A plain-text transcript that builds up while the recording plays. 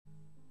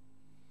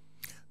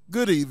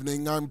Good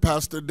evening. I'm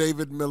Pastor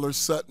David Miller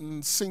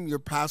Sutton, Senior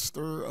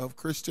Pastor of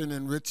Christian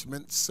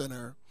Enrichment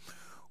Center.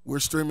 We're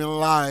streaming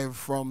live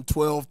from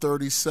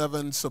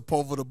 1237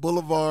 Sepulveda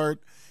Boulevard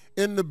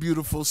in the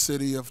beautiful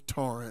city of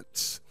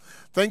Torrance.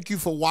 Thank you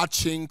for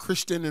watching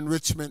Christian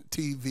Enrichment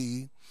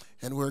TV,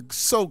 and we're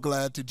so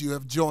glad that you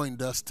have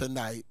joined us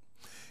tonight.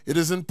 It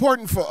is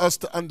important for us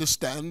to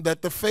understand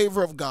that the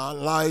favor of God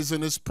lies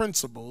in His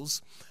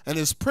principles, and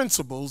His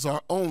principles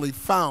are only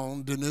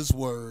found in His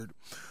Word.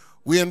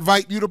 We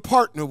invite you to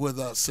partner with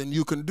us, and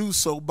you can do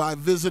so by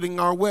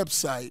visiting our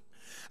website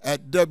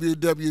at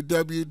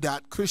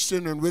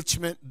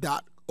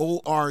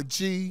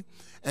www.christianenrichment.org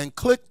and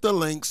click the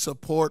link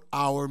Support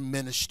Our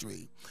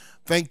Ministry.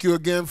 Thank you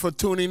again for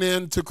tuning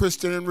in to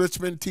Christian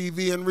Enrichment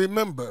TV, and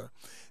remember,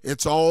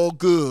 it's all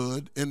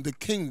good in the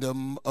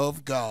kingdom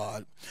of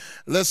God.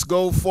 Let's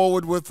go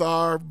forward with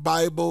our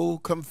Bible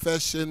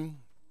confession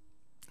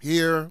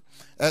here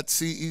at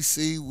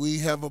CEC. We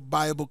have a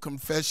Bible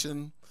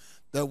confession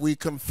that we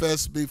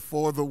confess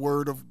before the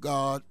Word of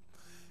God,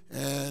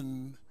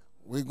 and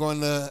we're going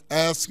to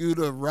ask you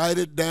to write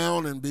it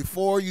down, and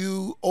before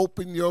you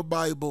open your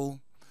Bible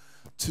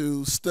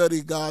to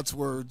study God's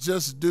Word,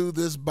 just do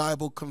this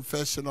Bible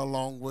confession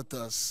along with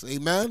us.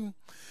 Amen?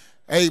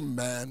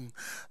 Amen.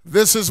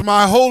 This is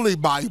my holy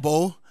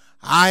Bible.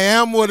 I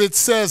am what it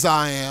says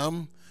I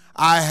am.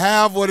 I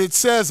have what it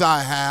says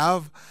I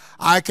have.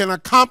 I can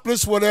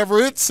accomplish whatever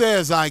it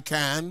says I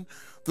can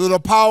through the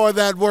power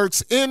that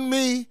works in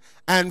me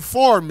and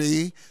for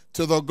me,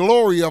 to the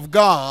glory of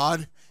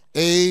God.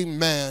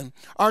 Amen.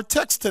 Our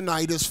text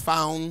tonight is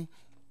found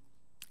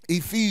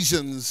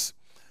Ephesians,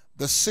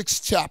 the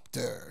 6th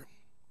chapter.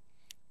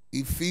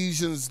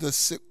 Ephesians, the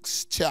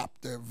 6th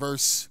chapter,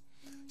 verse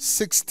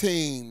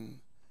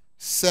 16,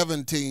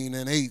 17,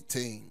 and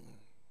 18.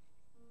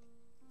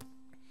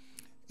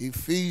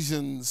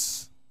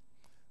 Ephesians,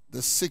 the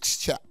 6th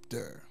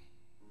chapter,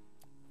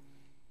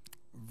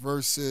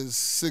 verses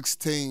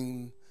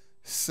 16,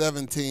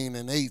 17,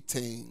 and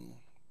 18.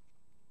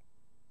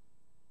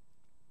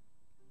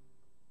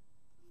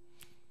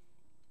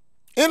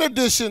 In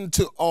addition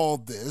to all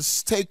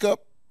this, take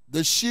up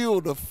the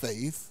shield of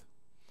faith,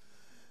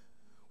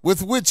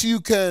 with which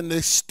you can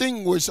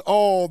extinguish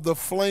all the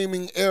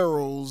flaming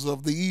arrows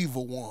of the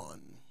evil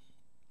one.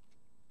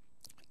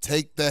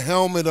 Take the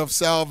helmet of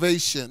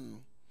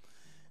salvation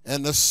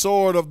and the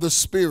sword of the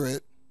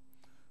Spirit,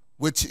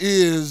 which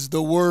is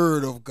the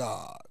Word of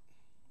God.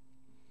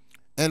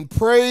 And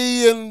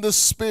pray in the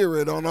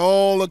Spirit on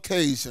all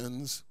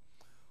occasions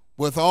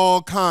with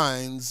all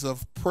kinds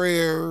of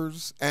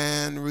prayers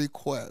and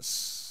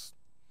requests.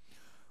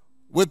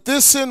 With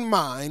this in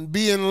mind,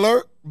 be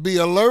alert,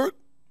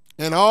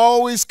 and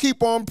always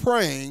keep on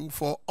praying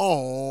for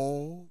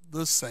all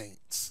the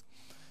saints.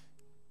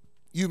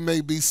 You may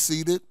be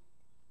seated,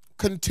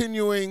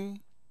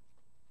 continuing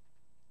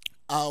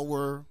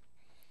our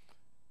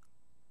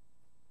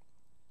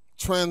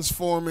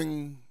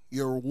transforming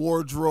your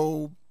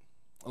wardrobe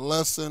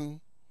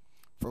lesson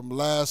from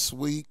last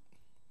week.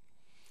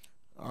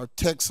 Our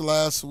text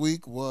last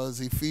week was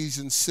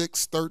Ephesians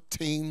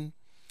 6:13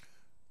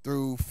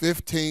 through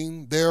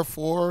 15.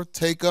 Therefore,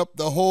 take up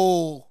the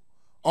whole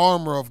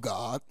armor of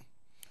God,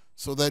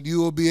 so that you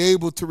will be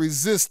able to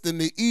resist in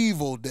the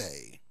evil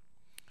day.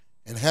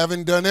 And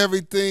having done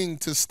everything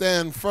to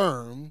stand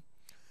firm,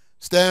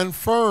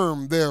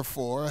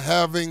 therefore,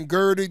 having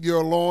girded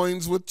your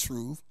loins with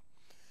truth,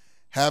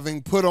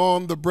 having put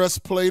on the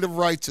breastplate of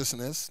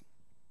righteousness,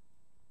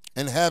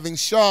 and having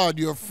shod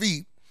your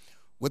feet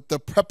with the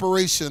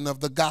preparation of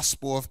the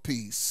gospel of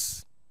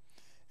peace.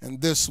 And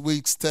this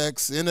week's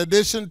text, in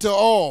addition to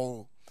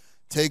all,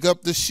 take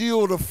up the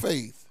shield of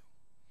faith,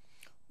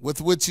 with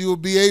which you will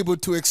be able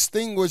to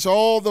extinguish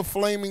all the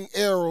flaming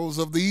arrows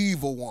of the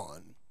evil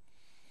one,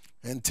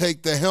 and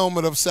take the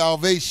helmet of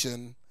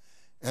salvation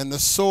and the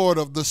sword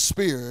of the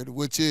Spirit,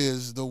 which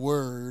is the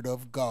Word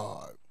of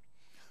God.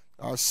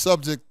 Our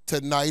subject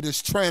tonight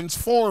is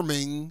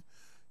transforming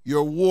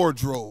your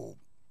wardrobe.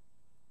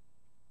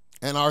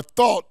 And our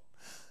thought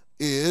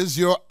is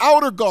your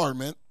outer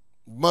garment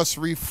must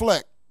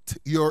reflect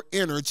your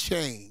inner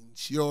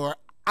change. Your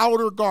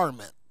outer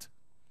garment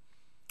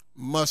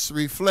must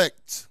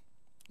reflect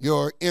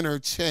your inner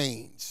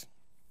change.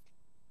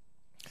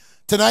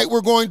 Tonight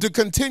we're going to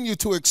continue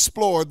to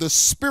explore the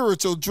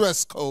spiritual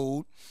dress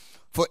code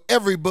for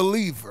every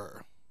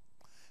believer.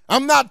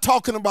 I'm not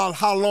talking about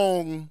how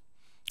long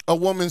a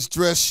woman's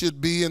dress should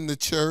be in the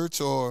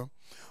church, or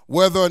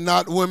whether or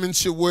not women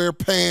should wear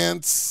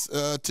pants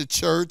to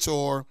church,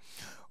 or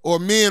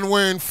men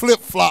wearing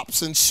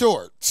flip-flops and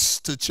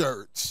shorts to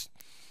church.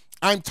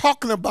 I'm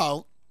talking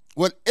about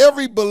what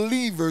every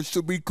believer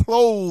should be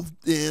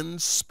clothed in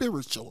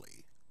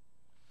spiritually.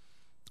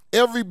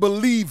 Every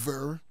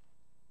believer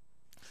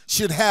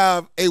should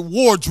have a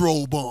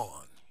wardrobe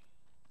on.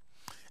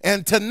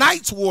 And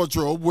tonight's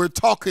wardrobe, we're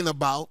talking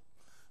about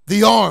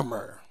the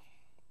armor.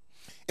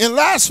 In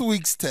last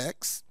week's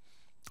text,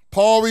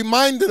 Paul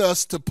reminded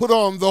us to put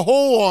on the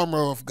whole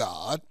armor of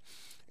God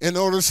in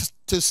order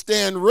to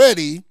stand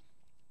ready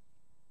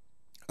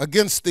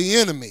against the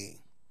enemy.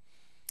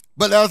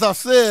 But as I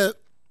said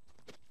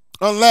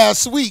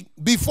last week,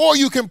 before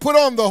you can put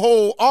on the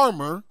whole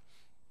armor,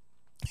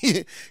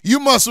 you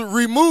must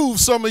remove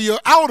some of your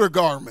outer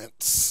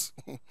garments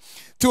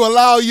to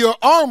allow your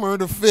armor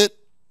to fit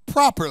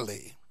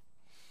properly.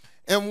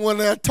 And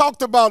when I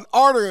talked about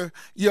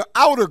your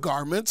outer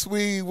garments,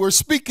 we were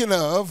speaking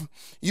of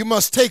you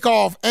must take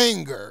off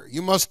anger,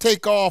 you must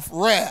take off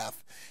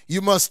wrath, you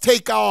must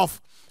take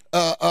off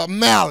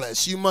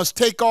malice, you must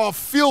take off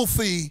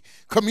filthy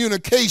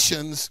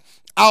communications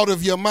out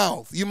of your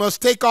mouth. You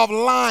must take off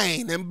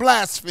lying and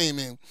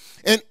blaspheming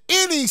and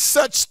any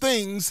such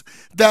things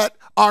that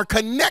are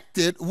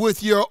connected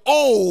with your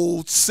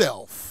old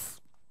self.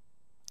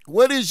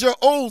 What is your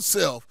old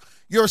self?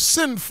 Your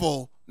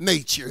sinful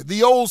nature,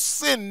 the old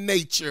sin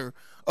nature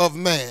of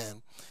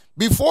man.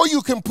 Before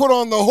you can put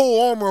on the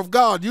whole armor of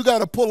God, you got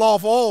to pull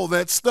off all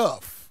that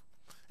stuff.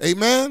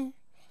 Amen?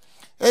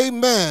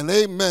 Amen.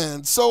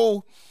 Amen.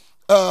 So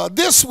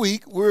this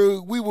week,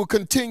 we will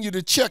continue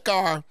to check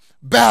our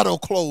battle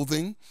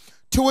clothing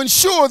to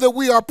ensure that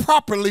we are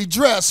properly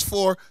dressed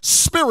for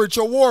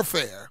spiritual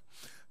warfare.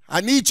 I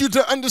need you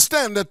to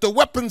understand that the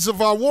weapons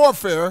of our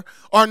warfare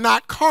are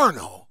not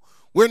carnal.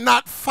 We're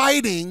not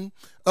fighting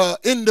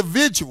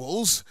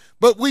individuals,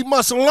 but we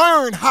must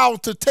learn how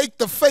to take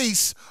the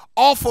face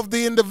off of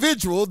the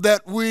individual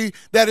that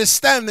is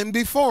standing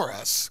before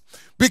us.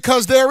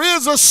 Because there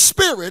is a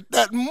spirit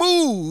that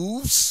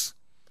moves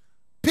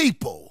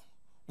people,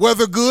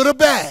 whether good or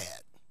bad.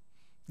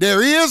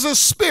 There is a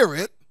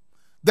spirit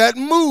that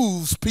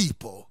moves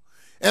people.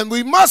 And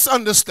we must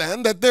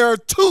understand that there are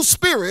two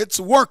spirits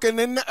working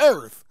in the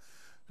earth.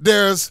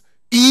 There's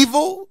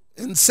evil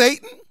in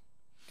Satan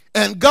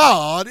and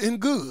God in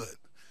good.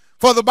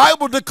 For the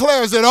Bible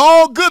declares that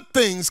all good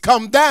things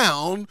come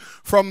down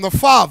from the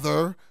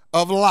Father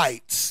of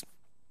lights.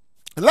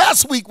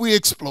 Last week we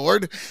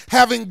explored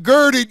having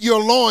girded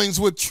your loins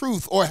with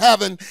truth, or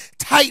having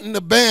tightened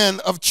the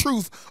band of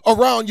truth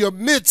around your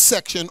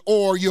midsection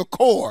or your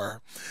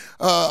core.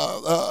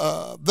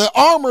 The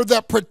armor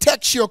that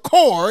protects your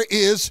core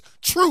is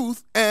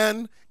truth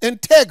and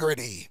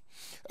integrity.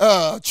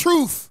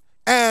 Truth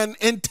and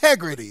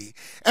integrity.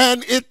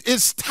 And it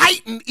is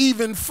tightened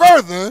even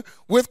further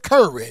with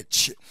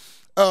courage.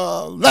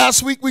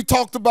 Last week we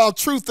talked about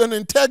truth and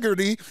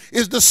integrity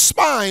is the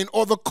spine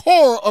or the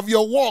core of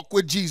your walk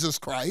with Jesus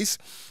Christ,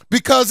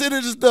 because it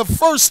is the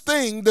first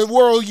thing the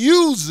world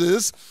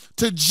uses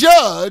to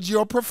judge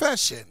your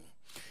profession.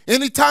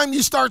 Anytime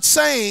you start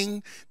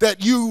saying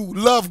that you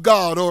love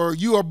God or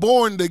you are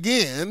born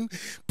again,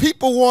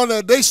 people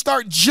they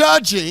start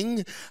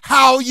judging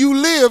how you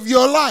live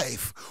your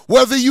life.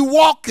 Whether you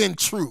walk in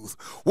truth,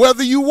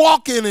 whether you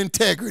walk in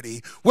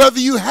integrity, whether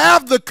you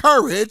have the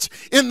courage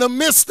in the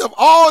midst of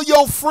all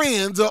your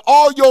friends or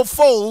all your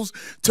foes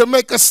to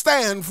make a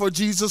stand for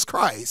Jesus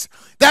Christ.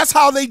 That's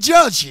how they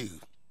judge you.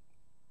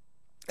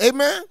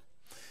 Amen.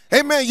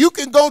 Amen. You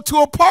can go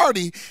to a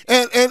party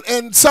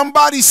and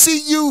somebody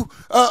see you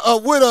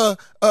with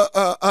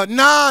a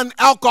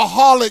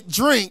non-alcoholic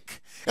drink.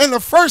 And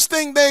the first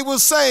thing they will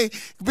say,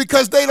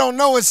 because they don't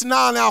know it's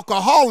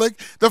non-alcoholic,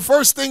 the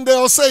first thing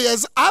they'll say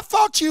is, I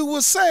thought you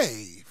were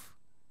saved.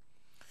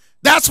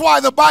 That's why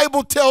the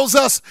Bible tells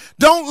us,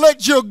 don't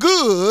let your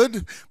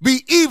good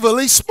be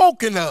evilly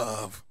spoken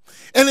of.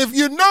 And if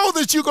you know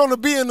that you're going to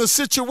be in a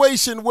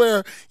situation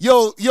where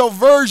your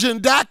virgin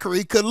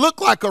daiquiri could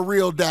look like a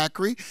real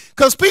daiquiri,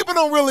 because people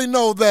don't really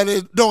know that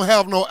it don't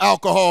have no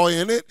alcohol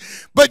in it,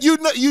 but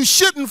you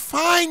shouldn't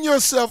find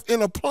yourself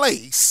in a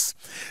place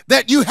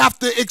that you have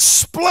to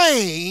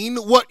explain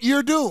what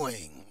you're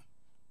doing.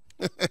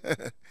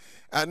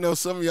 I know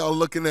some of y'all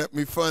looking at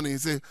me funny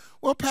and say,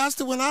 well,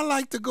 Pastor, when I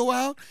like to go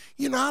out,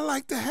 I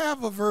like to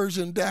have a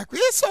virgin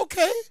daiquiri. It's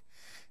okay.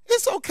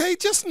 It's okay.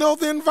 Just know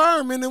the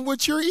environment in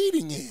which you're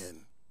eating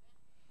in.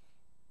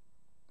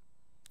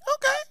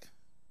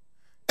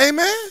 Okay.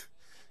 Amen.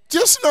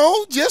 Just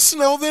know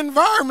the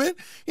environment.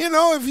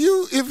 If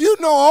you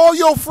know all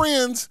your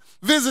friends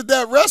visit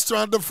that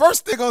restaurant, the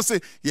first thing they're going to say,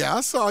 yeah,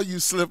 I saw you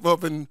slip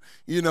up and,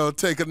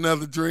 take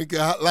another drink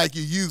like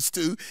you used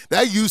to.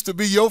 That used to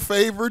be your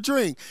favorite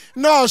drink.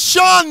 No,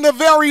 shun the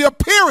very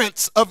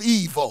appearance of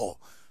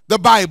evil, the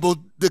Bible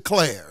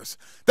declares.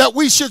 That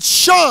we should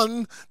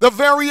shun the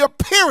very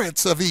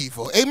appearance of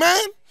evil.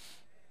 Amen?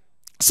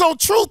 So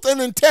truth and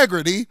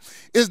integrity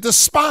is the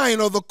spine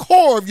or the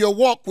core of your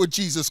walk with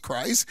Jesus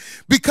Christ,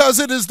 because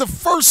it is the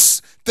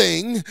first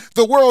thing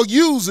the world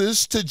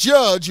uses to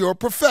judge your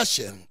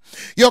profession.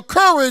 Your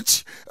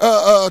courage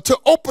to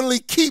openly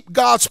keep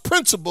God's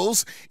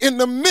principles in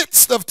the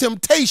midst of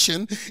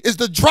temptation is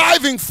the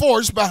driving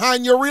force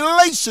behind your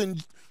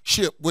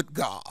relationship with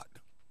God.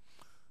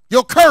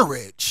 Your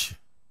courage.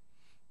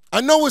 I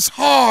know it's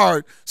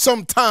hard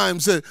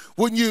sometimes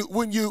when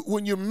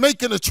you're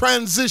making a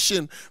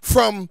transition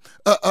from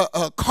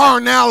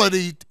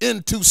carnality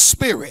into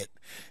spirit.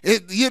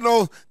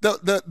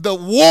 The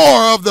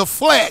war of the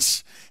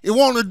flesh. It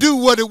want to do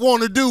what it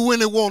want to do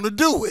when it want to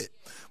do it.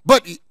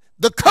 But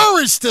The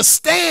courage to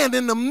stand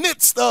in the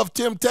midst of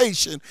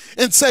temptation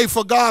and say,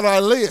 for God I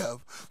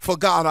live, for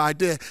God I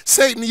did.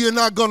 Satan, you're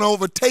not going to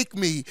overtake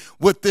me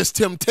with this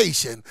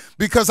temptation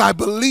because I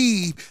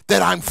believe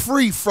that I'm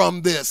free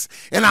from this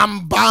and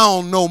I'm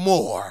bound no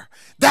more.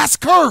 That's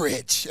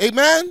courage.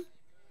 Amen.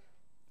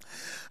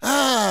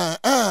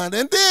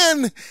 And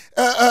then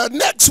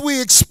next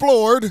we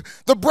explored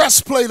the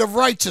breastplate of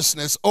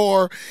righteousness,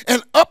 or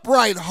an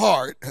upright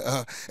heart,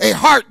 a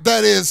heart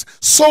that is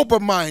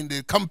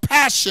sober-minded,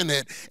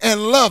 compassionate, and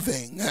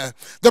loving.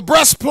 The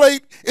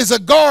breastplate is a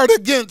guard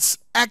against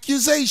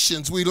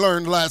accusations, we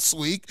learned last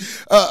week,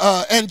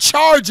 and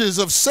charges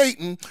of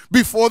Satan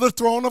before the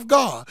throne of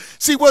God.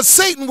 See, what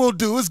Satan will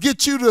do is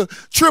get you to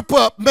trip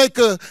up, make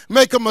a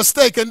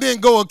mistake, and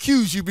then go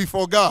accuse you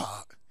before God.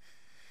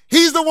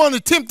 He's the one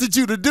that tempted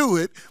you to do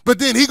it, but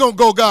then he gonna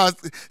go, God,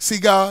 see,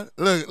 God,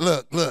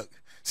 look.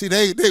 See,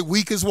 they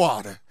weak as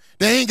water.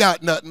 They ain't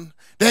got nothing.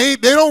 They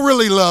don't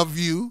really love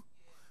you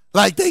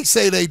like they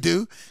say they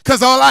do,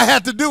 because all I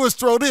had to do is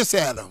throw this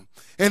at them,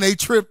 and they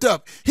tripped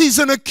up. He's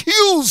an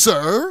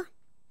accuser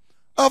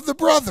of the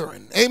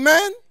brethren.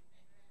 Amen?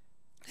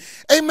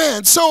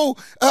 Amen. So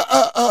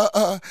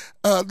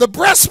the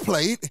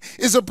breastplate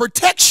is a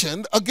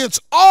protection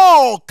against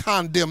all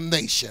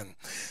condemnation.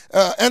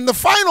 And the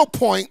final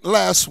point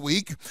last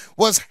week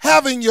was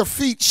having your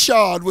feet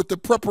shod with the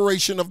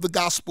preparation of the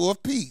gospel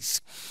of peace.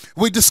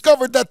 We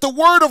discovered that the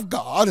word of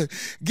God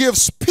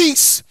gives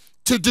peace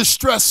to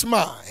distressed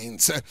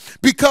minds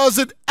because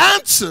it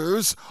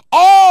answers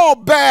all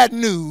bad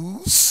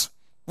news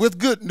with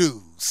good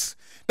news.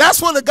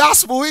 That's what the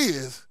gospel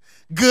is,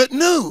 good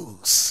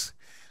news.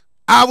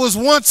 I was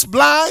once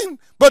blind,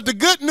 but the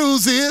good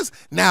news is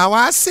now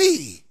I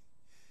see.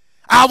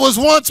 I was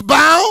once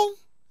bound,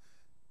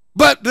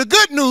 but the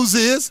good news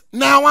is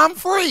now I'm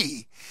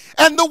free.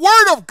 And the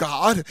word of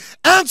God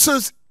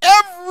answers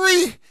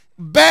every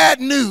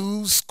bad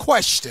news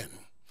question.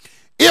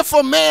 If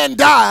a man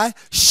die,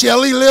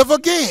 shall he live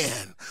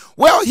again?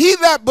 Well, he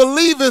that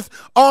believeth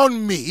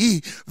on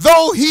me,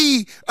 though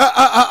he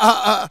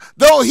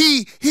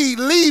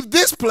leave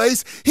this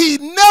place, he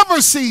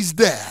never sees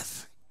death.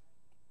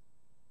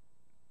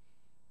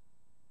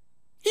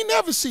 He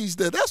never sees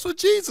death. That's what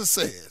Jesus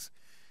says.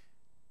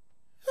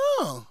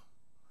 Oh,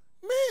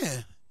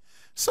 man.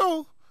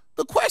 So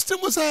the question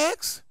was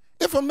asked,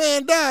 if a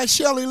man dies,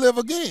 shall he live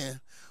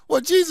again?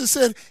 Well, Jesus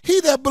said,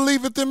 he that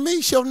believeth in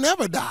me shall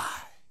never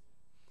die,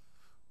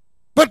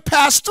 but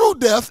pass through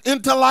death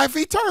into life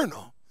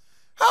eternal.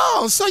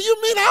 Oh, so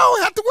you mean I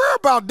don't have to worry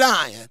about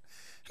dying?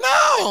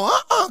 No,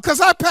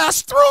 because I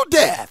passed through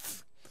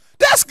death.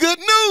 That's good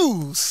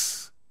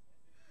news.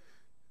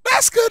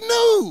 That's good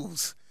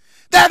news.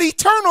 That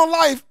eternal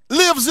life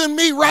lives in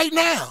me right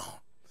now.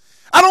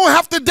 I don't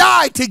have to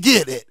die to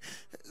get it.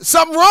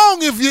 Something wrong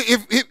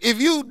if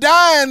you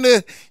die and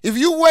if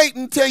you wait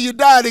until you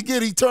die to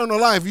get eternal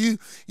life,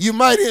 you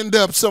might end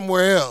up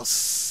somewhere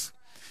else.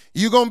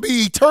 You're gonna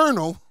be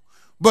eternal,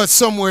 but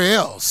somewhere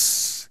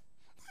else.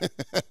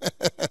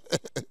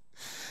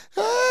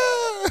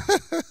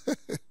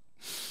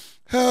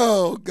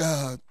 Oh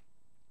God.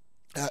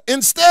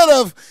 Instead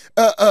of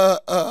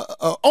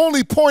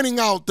only pointing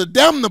out the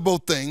damnable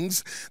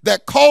things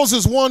that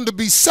causes one to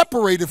be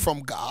separated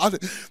from God,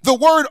 the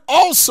word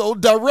also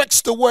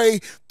directs the way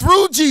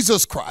through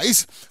Jesus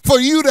Christ for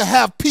you to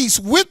have peace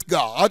with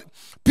God,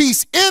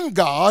 peace in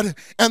God,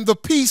 and the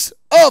peace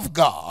of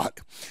God.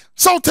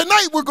 So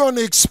tonight we're going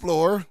to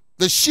explore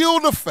the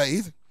shield of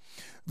faith,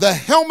 the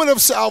helmet of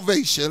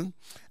salvation,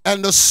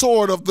 and the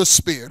sword of the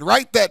Spirit.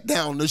 Write that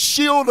down. The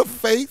shield of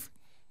faith,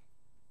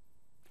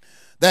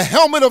 the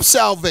helmet of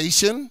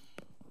salvation,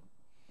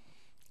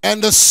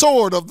 and the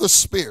sword of the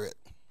Spirit.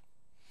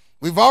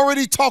 We've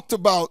already talked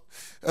about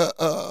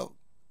the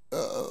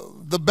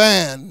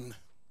band,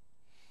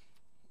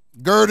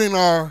 girding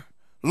our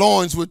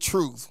loins with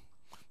truth,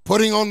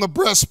 putting on the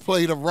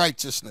breastplate of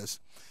righteousness,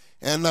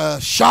 and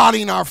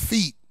shodding our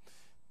feet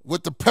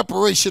with the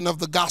preparation of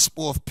the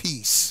gospel of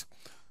peace.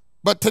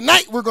 But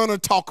tonight we're going to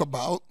talk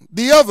about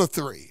the other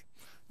three: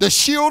 the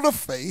shield of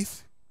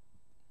faith,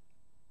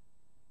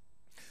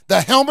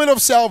 the helmet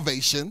of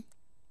salvation,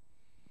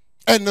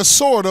 and the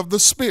sword of the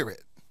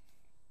Spirit.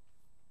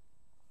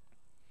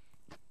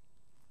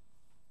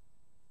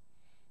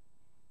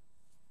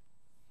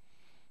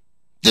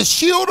 The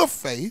shield of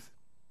faith,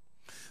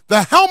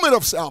 the helmet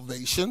of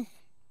salvation,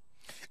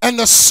 and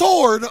the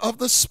sword of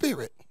the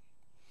Spirit.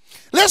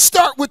 Let's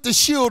start with the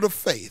shield of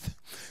faith.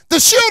 The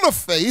shield of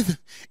faith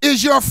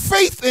is your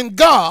faith in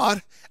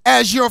God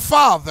as your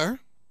Father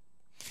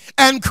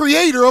and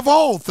Creator of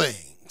all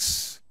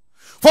things.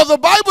 For the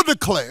Bible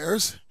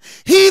declares,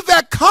 he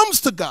that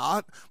comes to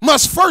God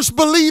must first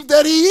believe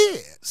that he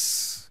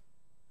is,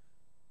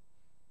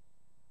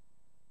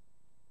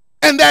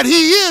 and that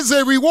he is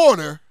a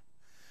rewarder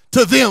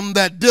to them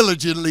that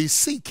diligently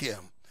seek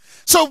him.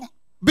 So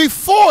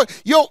before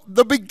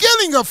the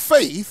beginning of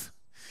faith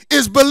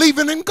is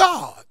believing in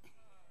God.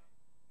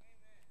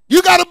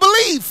 You got to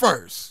believe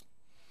first.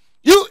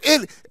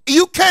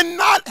 you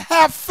cannot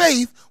have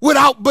faith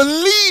without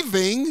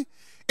believing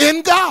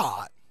in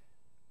God.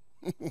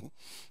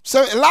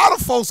 So a lot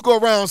of folks go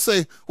around and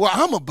say, well,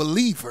 I'm a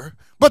believer,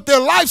 but their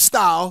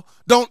lifestyle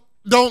don't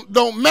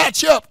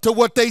match up to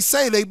what they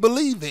say they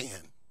believe in.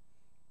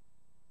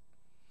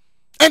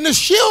 And the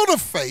shield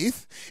of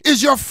faith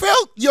is your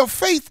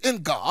faith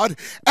in God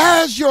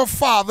as your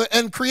Father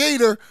and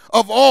Creator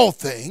of all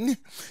things.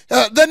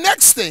 The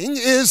next thing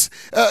is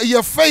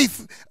your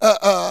faith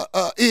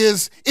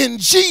is in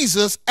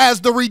Jesus as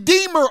the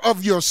Redeemer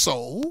of your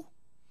soul.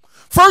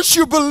 First,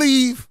 you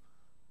believe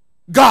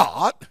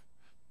God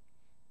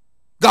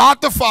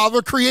the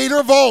Father, Creator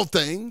of all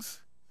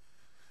things.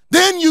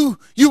 Then you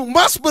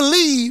must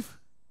believe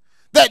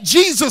that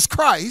Jesus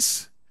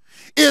Christ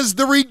is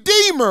the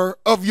Redeemer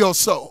of your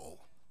soul.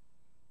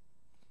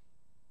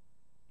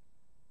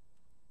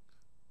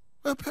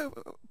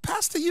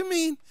 Pastor, you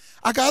mean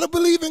I got to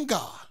believe in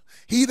God?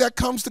 He that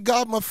comes to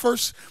God must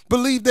first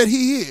believe that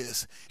he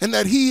is, and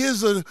that he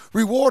is a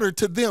rewarder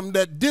to them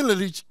that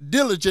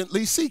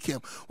diligently seek him.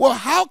 Well,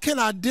 how can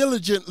I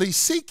diligently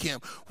seek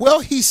him? Well,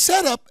 he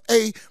set up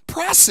a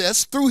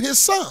process through his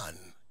Son.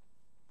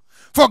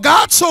 For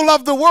God so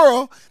loved the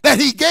world that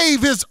he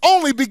gave his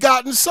only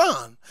begotten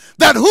Son,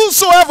 that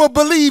whosoever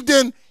believed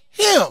in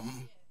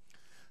him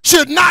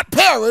should not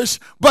perish,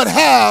 but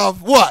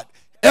have what?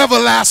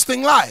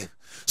 Everlasting life.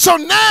 So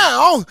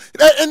now,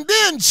 and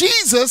then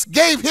Jesus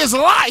gave his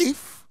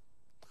life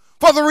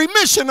for the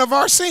remission of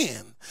our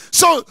sin.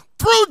 So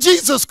through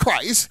Jesus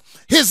Christ,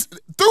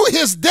 through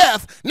his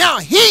death, now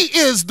he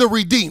is the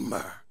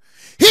Redeemer.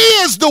 He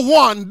is the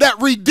one that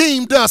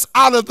redeemed us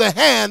out of the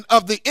hand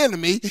of the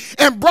enemy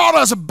and brought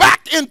us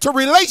back into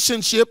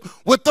relationship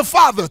with the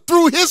Father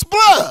through his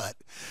blood.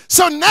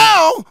 So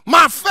now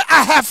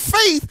I have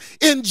faith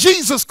in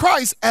Jesus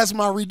Christ as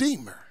my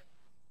Redeemer.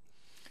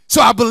 So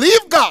I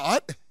believe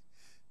God,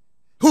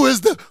 who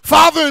is the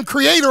Father and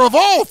Creator of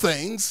all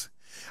things.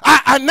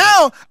 I'm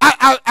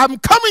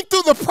coming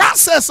through the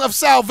process of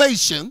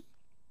salvation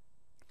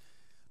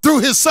through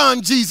his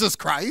Son, Jesus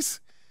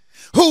Christ,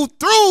 who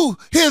through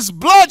his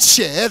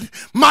bloodshed,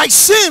 my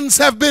sins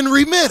have been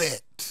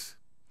remitted.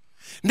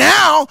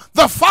 Now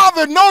the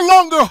Father no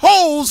longer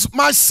holds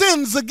my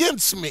sins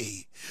against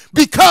me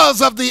because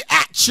of the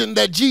action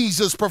that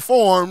Jesus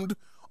performed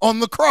on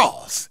the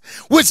cross,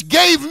 which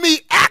gave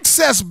me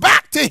access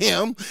back to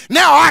him.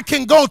 Now I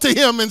can go to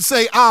him and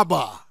say,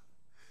 Abba.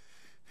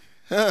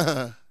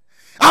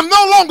 I'm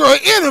no longer an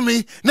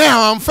enemy,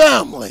 now I'm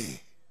family.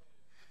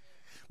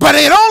 But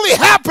it only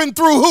happened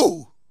through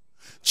who?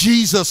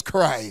 Jesus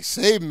Christ.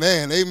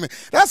 Amen, amen.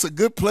 That's a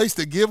good place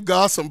to give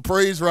God some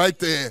praise right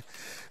there.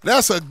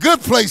 That's a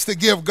good place to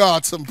give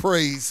God some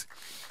praise.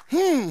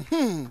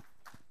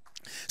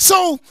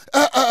 So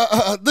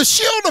the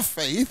shield of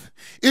faith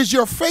is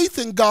your faith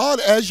in God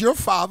as your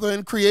Father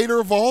and Creator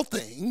of all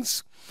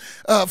things,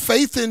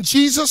 faith in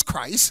Jesus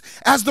Christ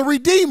as the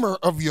Redeemer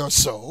of your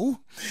soul,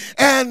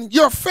 and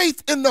your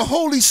faith in the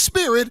Holy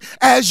Spirit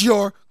as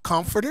your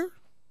comforter,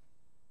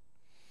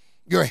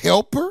 your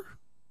helper,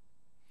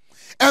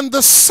 and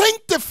the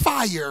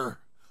sanctifier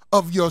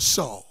of your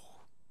soul.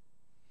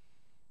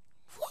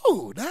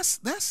 Whoa, that's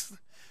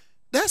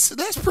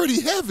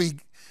pretty heavy,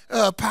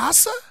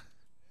 Pastor.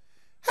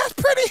 That's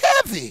pretty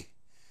heavy.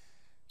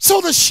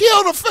 So the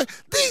shield of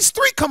faith, these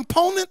three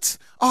components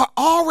are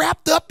all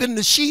wrapped up in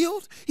the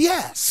shield?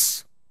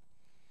 Yes.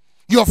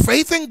 Your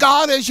faith in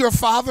God as your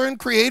Father and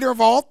Creator of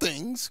all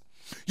things.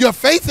 Your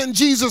faith in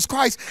Jesus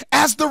Christ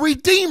as the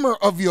Redeemer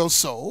of your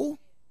soul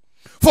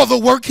for the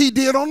work he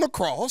did on the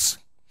cross.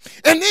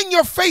 And then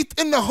your faith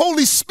in the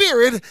Holy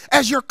Spirit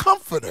as your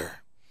comforter,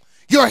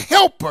 your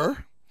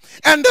helper,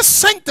 and the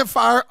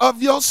sanctifier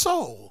of your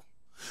soul.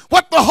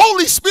 What the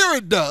Holy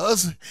Spirit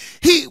does,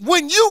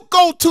 when you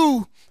go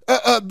to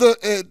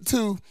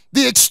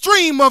the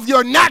extreme of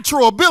your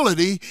natural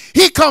ability,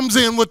 he comes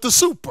in with the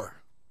super.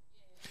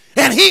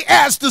 And he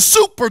adds the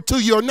super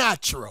to your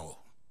natural.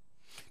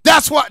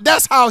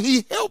 That's how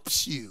he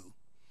helps you.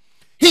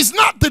 He's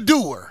not the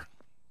doer.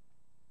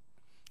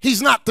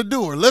 He's not the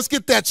doer. Let's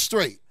get that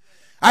straight.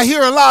 I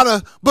hear a lot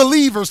of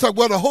believers talk,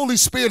 well, the Holy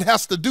Spirit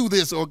has to do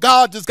this, or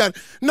God just got.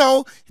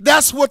 No,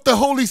 that's who the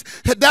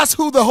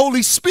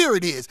Holy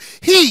Spirit is.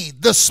 He,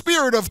 the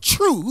Spirit of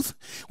truth,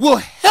 will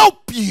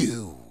help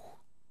you.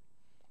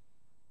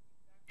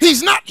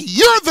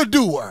 You're the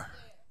doer.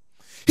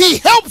 He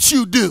helps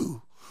you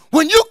do.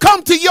 When you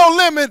come to your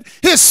limit,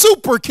 his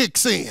super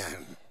kicks in.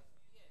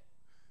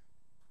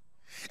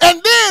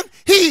 And then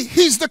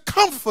he's the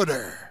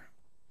comforter.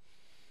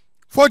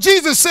 For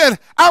Jesus said,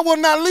 I will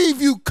not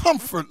leave you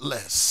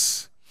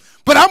comfortless,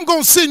 but I'm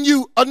going to send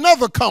you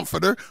another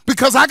comforter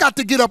because I got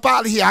to get up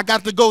out of here. I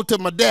got to go to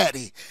my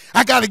daddy.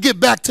 I got to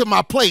get back to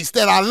my place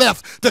that I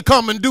left to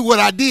come and do what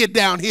I did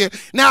down here.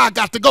 Now I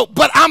got to go,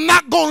 but I'm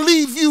not going to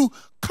leave you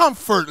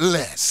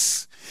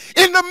comfortless.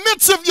 In the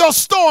midst of your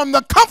storm,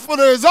 the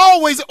comforter is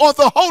always, or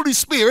the Holy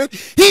Spirit,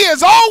 he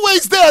is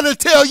always there to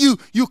tell you,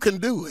 you can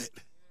do it.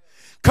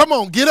 Come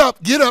on, get up,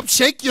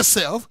 shake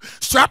yourself,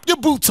 strap your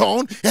boots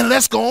on, and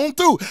let's go on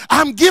through.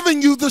 I'm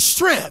giving you the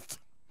strength.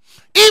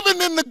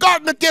 Even in the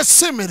Garden of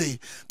Gethsemane,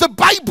 the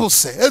Bible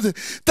said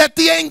that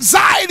the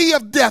anxiety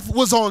of death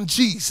was on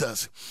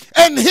Jesus.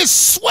 And his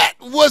sweat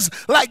was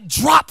like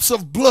drops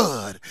of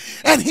blood.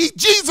 And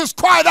Jesus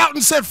cried out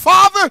and said,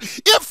 Father,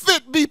 if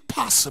it be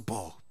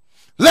possible,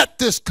 let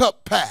this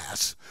cup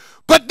pass.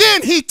 But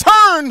then he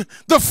turned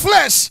the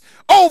flesh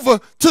over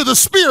to the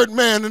spirit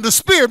man, and the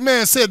spirit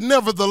man said,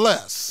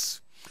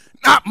 nevertheless,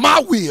 not my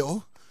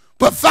will,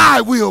 but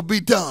thy will be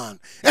done.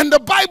 And the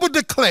Bible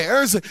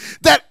declares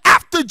that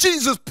after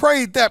Jesus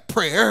prayed that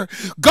prayer,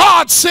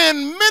 God sent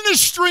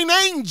ministering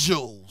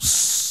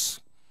angels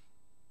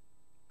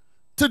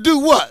to do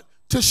what?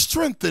 To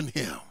strengthen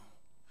him,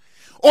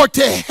 or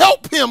to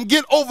help him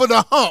get over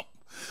the hump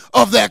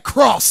of that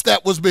cross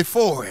that was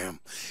before him.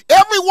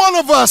 Every one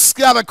of us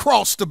got a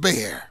cross to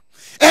bear.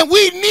 And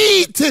we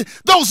need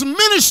those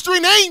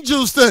ministering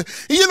angels to,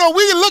 we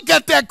look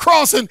at that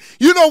cross and,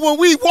 when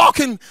we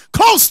walking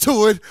close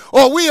to it,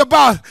 or we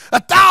about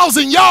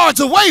 1,000 yards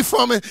away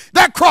from it,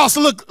 that cross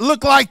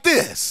look like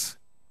this.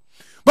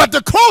 But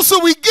the closer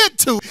we get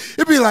to it,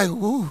 it'd be like,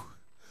 whoo,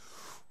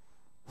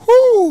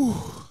 whoo.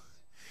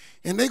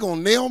 And they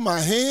gonna nail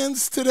my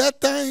hands to that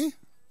thing.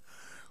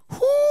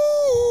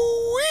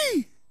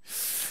 Whoo-wee.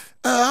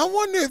 I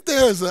wonder if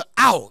there's an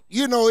out.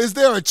 Is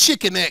there a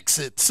chicken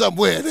exit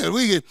somewhere that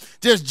we can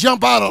just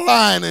jump out of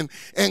line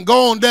and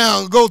go on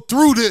down, go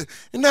through the.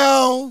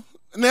 No,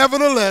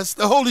 nevertheless,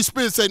 the Holy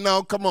Spirit said,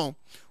 no, come on.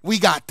 We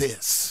got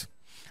this.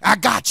 I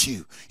got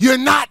you. You're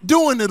not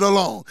doing it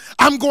alone.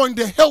 I'm going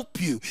to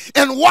help you.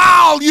 And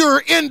while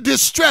you're in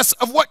distress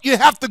of what you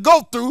have to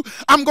go through,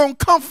 I'm going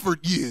to comfort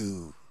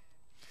you.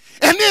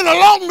 And then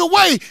along the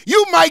way,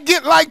 you might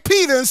get like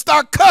Peter and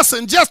start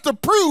cussing just to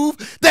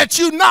prove that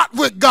you're not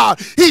with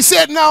God. He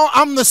said, no,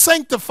 I'm the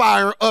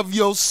sanctifier of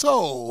your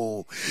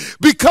soul,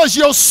 because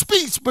your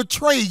speech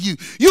betray you.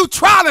 You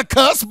try to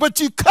cuss,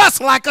 but you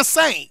cuss like a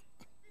saint.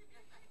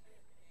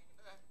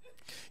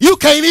 You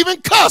can't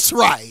even cuss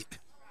right,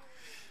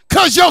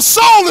 because your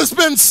soul has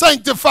been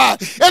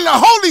sanctified. And the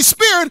Holy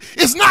Spirit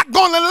is not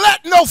going to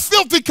let no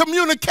filthy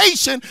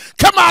communication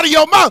come out of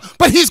your mouth,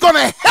 but he's going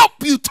to help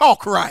you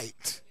talk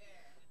right.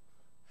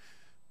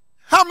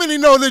 How many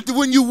know that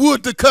when you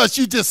would to cuss,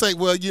 you just say,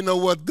 well, you know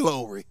what,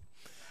 glory.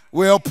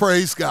 Well,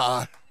 praise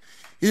God.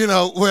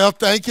 Well,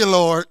 thank you,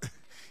 Lord.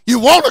 You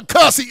want to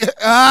cuss,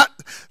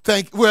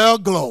 well,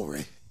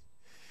 glory.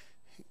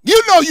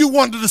 You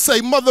wanted to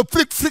say, mother,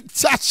 flick, flick,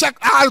 shot, shot,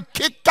 I'll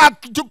kick,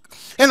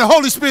 and the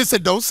Holy Spirit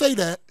said, don't say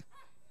that.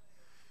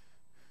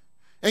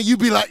 And you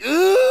be like,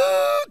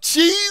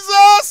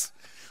 Jesus.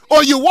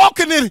 Or you're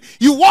walking through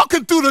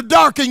the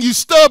dark and you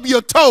stub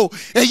your toe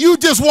and you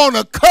just want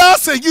to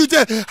cuss and you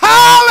just, hallelujah,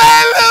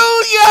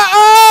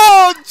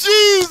 oh,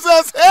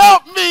 Jesus,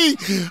 help me.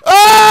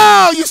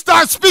 Oh, you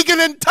start speaking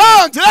in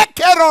tongues.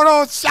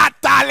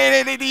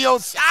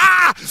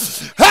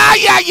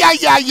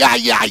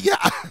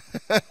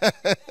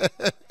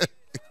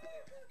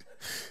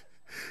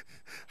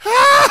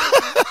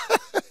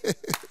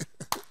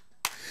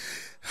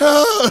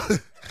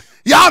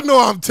 Y'all know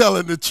I'm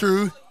telling the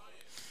truth.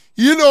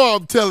 You know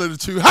I'm telling the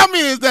truth. How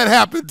many has that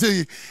happened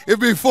to you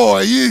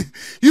before? You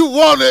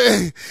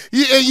wanted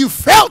and you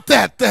felt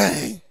that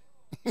thing.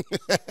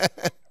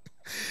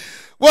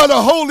 Well,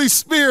 the Holy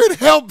Spirit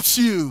helps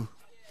you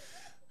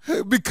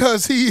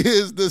because he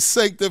is the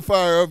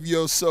sanctifier of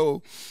your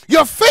soul.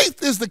 Your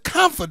faith is the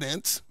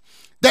confidence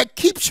that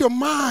keeps your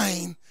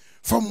mind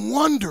from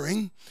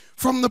wandering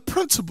from the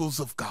principles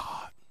of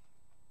God.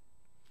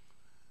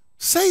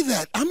 Say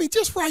that.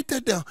 Just write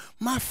that down.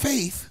 My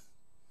faith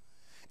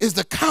is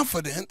the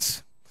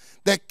confidence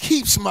that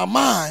keeps my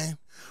mind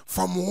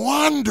from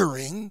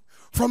wandering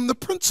from the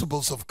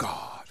principles of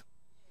God.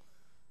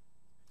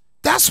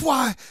 That's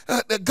why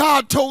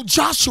God told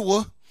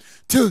Joshua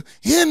to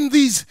in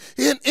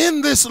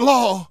this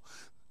law,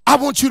 I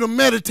want you to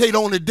meditate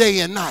on it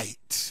day and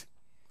night.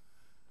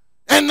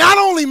 And not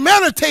only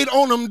meditate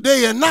on them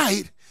day and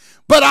night,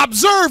 but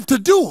observe to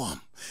do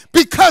them.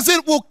 Because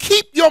it will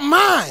keep your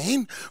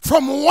mind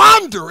from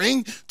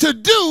wandering to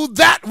do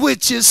that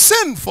which is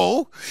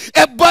sinful,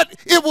 but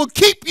it will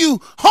keep you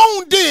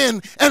honed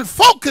in and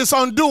focused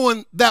on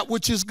doing that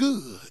which is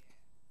good.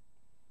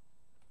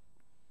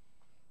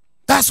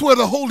 That's where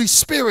the Holy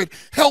Spirit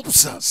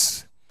helps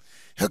us.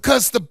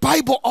 Because the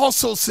Bible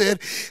also said,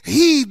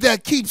 he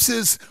that keeps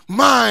his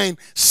mind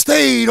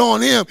stayed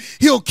on him,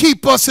 he'll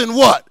keep us in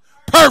what?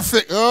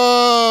 Perfect.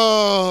 Oh.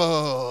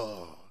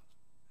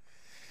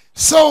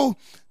 So,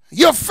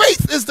 your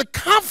faith is the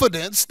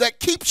confidence that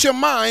keeps your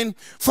mind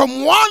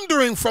from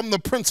wandering from the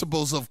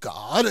principles of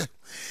God,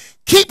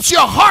 keeps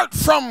your heart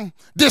from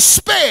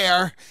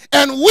despair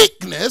and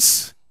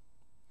weakness,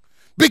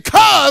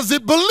 because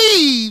it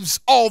believes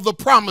all the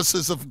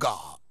promises of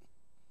God.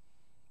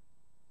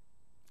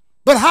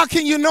 But how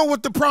can you know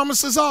what the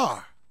promises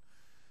are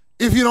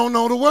if you don't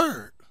know the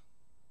word?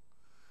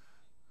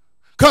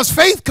 Because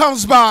faith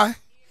comes by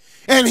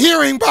and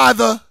hearing by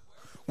the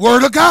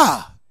word of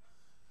God.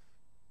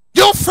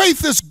 Your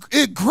faith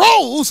it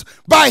grows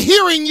by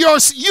hearing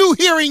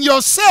hearing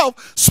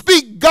yourself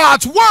speak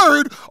God's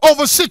word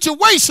over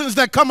situations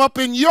that come up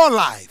in your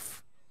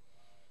life.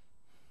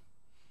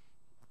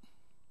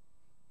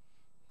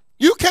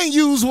 You can't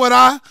use what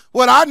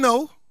I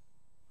know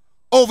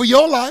over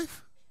your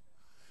life.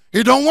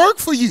 It don't work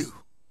for you.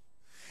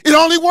 It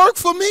only worked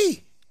for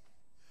me.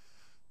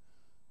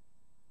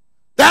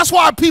 That's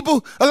why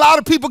a lot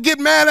of people get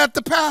mad at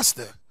the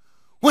pastor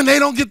when they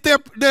don't get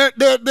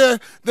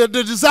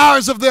the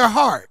desires of their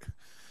heart.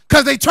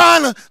 Because they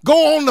trying to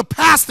go on the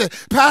pastor.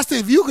 Pastor,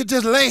 if you could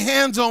just lay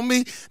hands on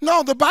me.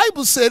 No, the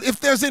Bible said if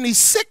there's any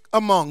sick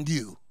among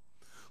you,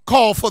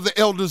 call for the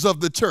elders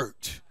of the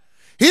church.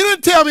 He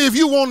didn't tell me if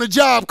you want a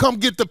job, come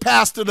get the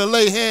pastor to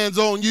lay hands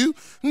on you.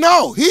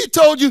 No, he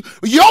told you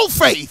your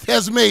faith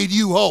has made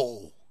you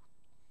whole.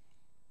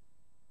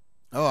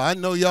 Oh, I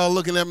know y'all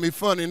looking at me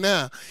funny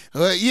now.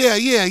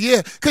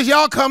 Yeah. Because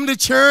y'all come to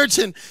church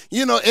and,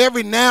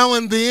 every now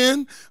and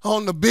then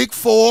on the big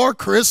four,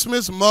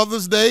 Christmas,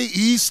 Mother's Day,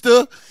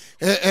 Easter,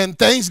 and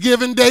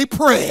Thanksgiving Day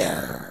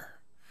prayer.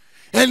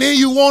 And then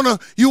you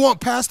want,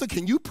 Pastor,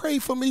 can you pray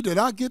for me that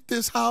I get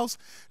this house?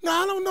 No,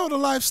 I don't know the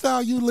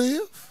lifestyle you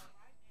live.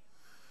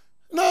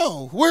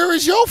 No, where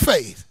is your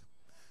faith?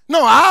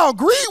 No, I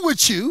agree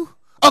with you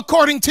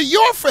according to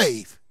your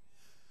faith.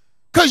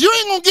 Because you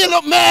ain't going to get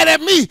up mad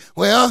at me.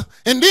 Well,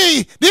 and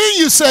then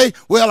you say,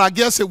 well, I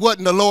guess it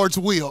wasn't the Lord's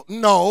will.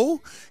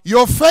 No,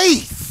 your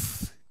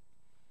faith.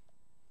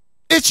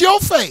 It's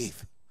your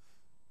faith.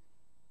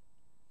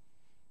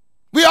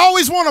 We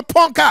always want to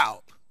punk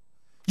out.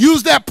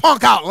 Use that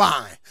punk out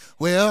line.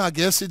 Well, I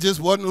guess it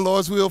just wasn't the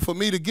Lord's will for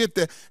me to get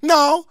there.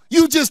 No,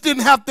 you just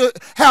didn't have to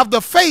have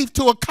the faith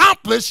to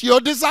accomplish your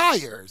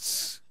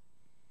desires.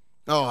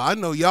 Oh, I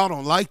know y'all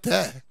don't like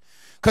that.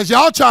 Because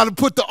y'all trying to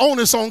put the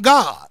onus on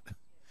God.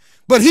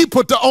 But he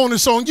put the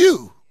onus on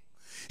you.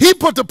 He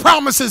put the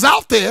promises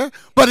out there,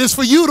 but it's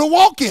for you to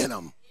walk in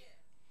them.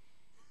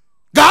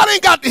 God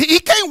he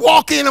can't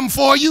walk in them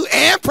for you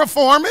and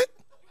perform it.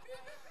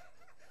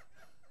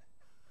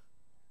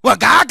 Well,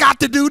 God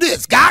got to do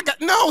this.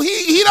 No,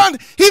 he done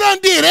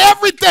did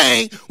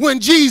everything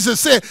when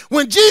Jesus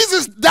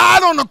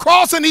died on the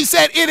cross and he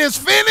said, it is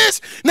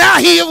finished. Now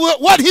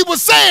what he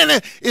was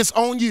saying is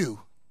on you.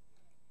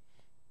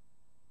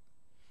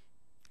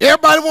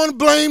 Everybody want to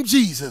blame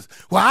Jesus.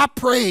 Well, I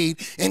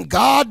prayed and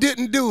God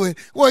didn't do it.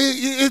 Well,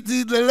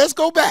 let's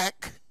go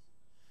back.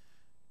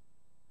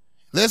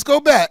 Let's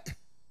go back.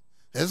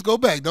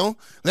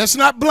 Let's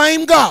not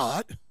blame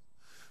God,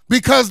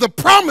 because the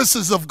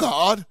promises of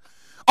God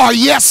are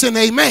yes and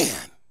amen.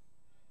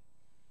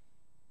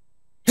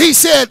 He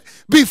said,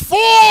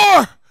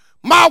 before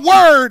my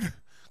word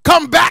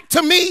come back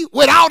to me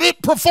without it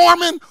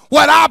performing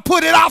what I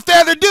put it out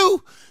there to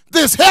do,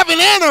 this heaven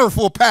and earth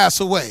will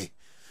pass away.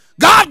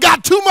 God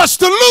got too much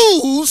to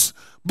lose,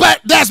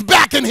 but that's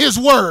back in his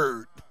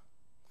word.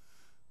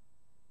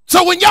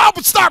 So when y'all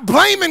start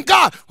blaming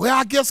God, well,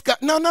 I guess God,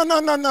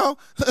 no.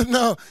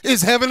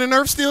 Is heaven and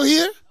earth still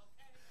here?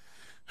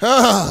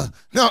 No,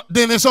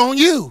 then it's on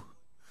you.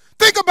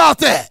 Think about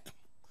that.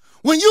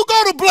 When you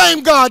go to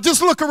blame God,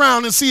 just look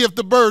around and see if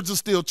the birds are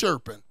still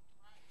chirping.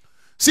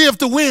 See if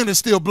the wind is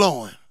still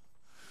blowing.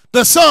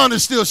 The sun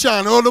is still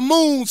shining, or the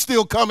moon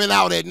still coming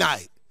out at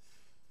night.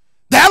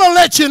 That'll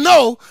let you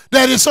know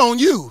that it's on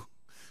you,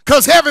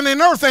 because heaven and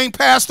earth ain't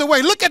passed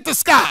away. Look at the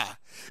sky.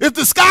 If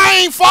the sky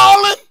ain't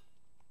falling,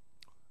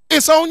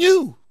 it's on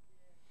you.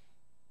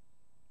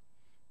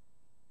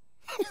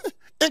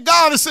 And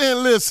God is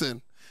saying,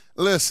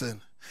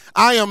 listen,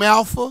 I am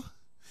Alpha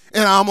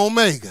and I'm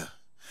Omega.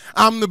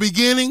 I'm the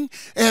beginning.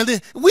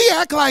 And we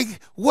act like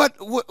what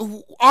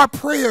our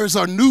prayers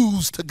are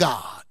news to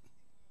God.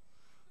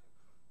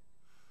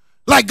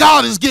 Like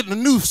God is getting a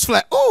news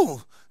flat.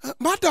 Oh,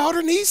 my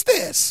daughter needs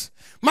this.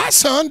 My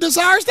son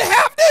desires to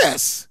have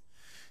this.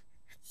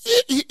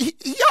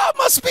 Y'all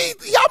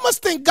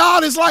must think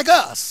God is like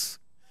us.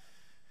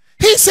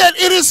 He said,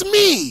 it is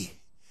me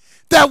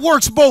that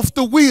works both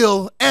the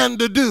will and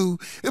the do,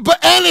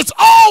 and it's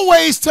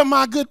always to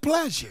my good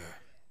pleasure.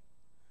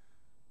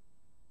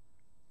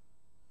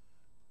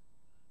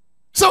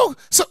 So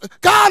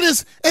God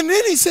is, and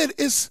then he said,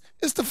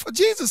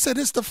 Jesus said,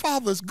 it's the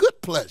Father's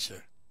good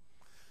pleasure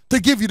to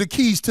give you the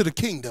keys to the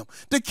kingdom.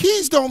 The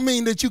keys don't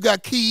mean that you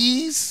got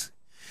keys.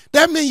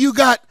 That means you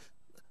got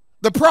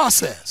the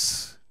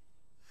process.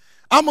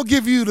 I'm going to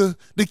give you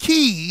the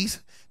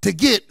keys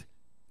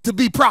to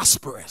be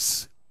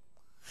prosperous.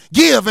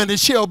 Give and it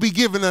shall be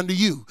given unto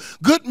you.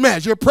 Good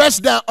measure,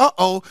 pressed down.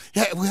 Well,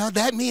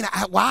 that means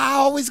why I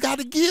always got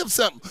to give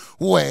something?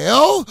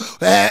 Well,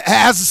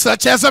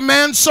 such as a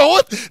man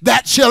soweth,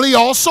 that shall he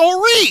also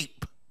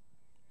reap.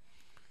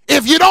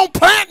 If you don't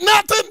plant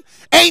nothing,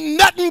 ain't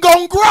nothing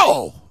gonna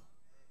grow.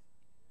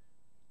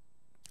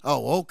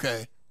 Oh,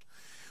 okay.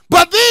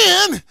 But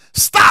then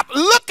stop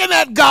looking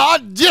at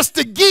God just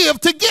to give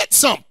to get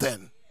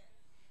something.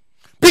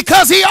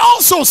 Because he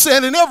also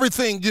said, in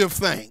everything give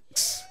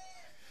thanks.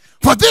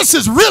 For this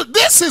is real,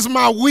 this is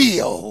my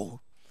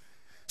will.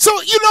 So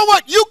you know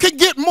what? You can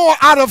get more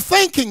out of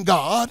thanking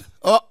God,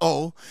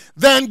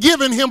 than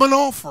giving him an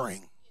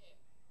offering.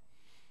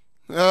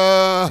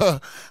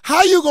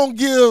 How you going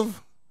to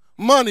give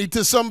money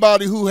to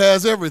somebody who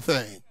has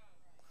everything?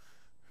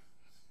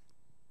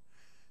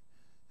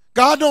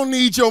 God don't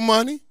need your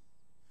money.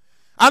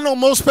 I know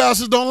most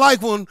pastors don't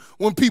like when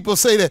people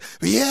say that,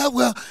 yeah,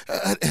 well,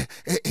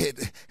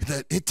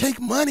 it takes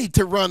money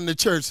to run the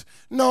church.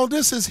 No,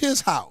 this is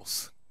his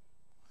house.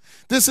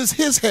 This is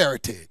his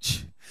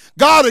heritage.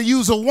 God will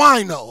use a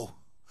wino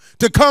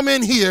to come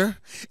in here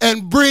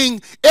and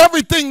bring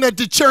everything that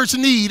the church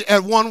need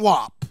at one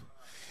whop.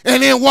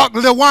 And then walk the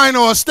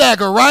wino will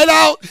stagger right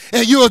out,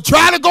 and you'll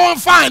try to go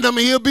and find him,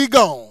 and he'll be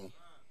gone.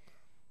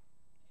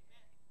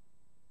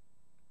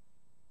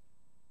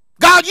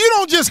 God, you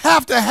don't just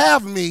have to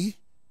have me.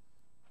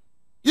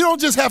 You don't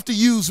just have to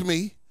use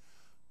me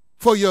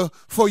for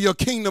your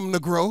kingdom to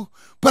grow,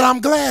 but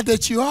I'm glad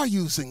that you are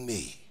using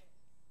me.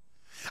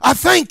 I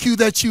thank you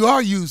that you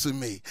are using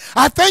me.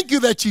 I thank you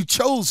that you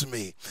chose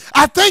me.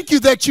 I thank you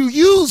that you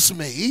use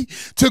me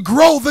to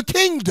grow the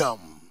kingdom.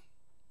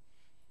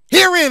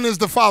 Herein is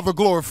the Father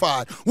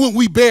glorified, when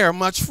we bear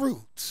much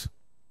fruit.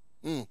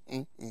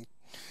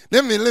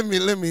 Let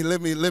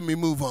me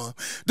move on.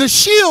 The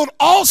shield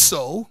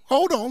also,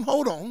 hold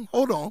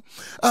on.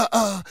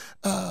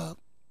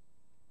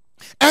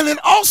 And it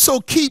also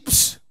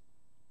keeps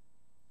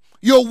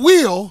your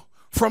will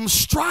from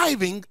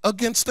striving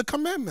against the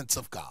commandments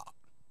of God.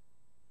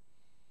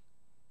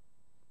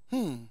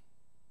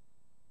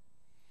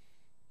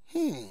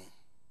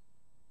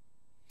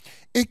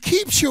 It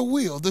keeps your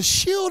will. The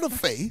shield of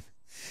faith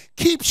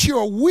keeps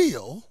your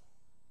will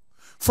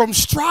from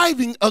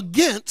striving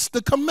against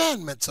the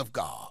commandments of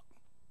God.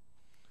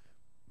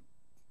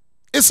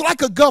 It's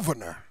like a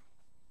governor.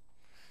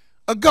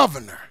 A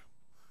governor.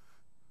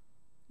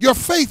 Your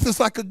faith is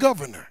like a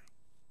governor.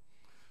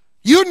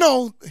 You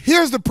know,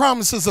 here's the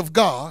promises of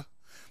God,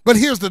 but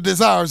here's the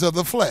desires of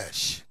the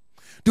flesh.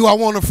 Do I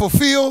want to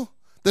fulfill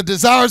the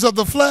desires of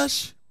the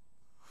flesh,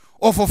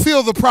 or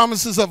fulfill the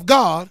promises of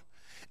God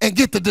and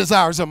get the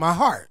desires of my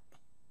heart?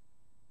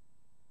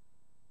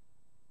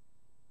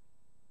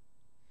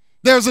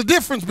 There's a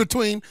difference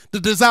between the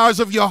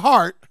desires of your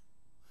heart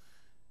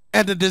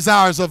and the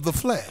desires of the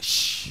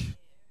flesh.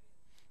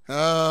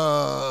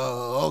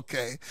 Oh,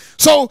 okay.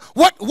 So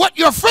what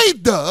your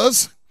faith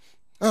does,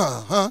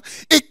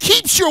 it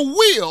keeps your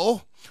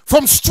will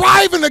from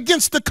striving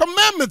against the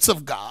commandments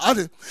of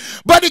God,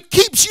 but it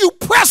keeps you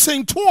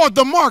pressing toward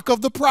the mark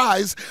of the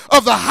prize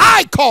of the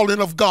high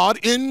calling of God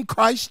in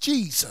Christ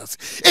Jesus.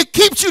 It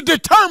keeps you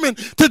determined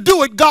to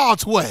do it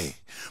God's way,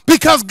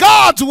 because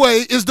God's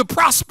way is the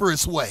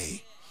prosperous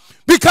way.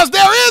 Because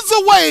there is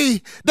a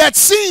way that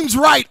seems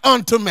right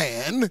unto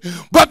man,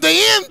 but the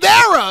end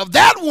thereof,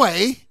 that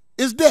way,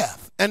 is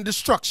death and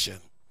destruction.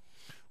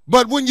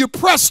 But when you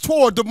press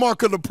toward the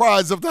mark of the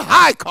prize of the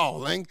high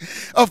calling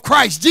of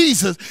Christ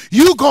Jesus,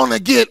 you're going to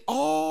get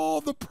all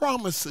the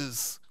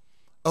promises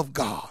of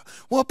God.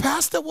 Well,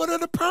 Pastor, what are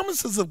the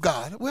promises of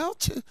God? Well,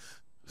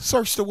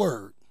 search the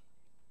word.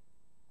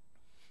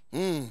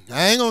 I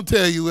ain't going to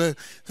tell you.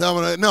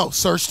 No,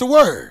 search the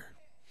word.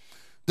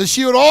 The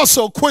shield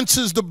also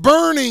quenches the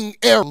burning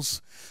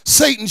arrows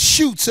Satan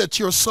shoots at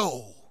your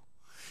soul.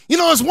 You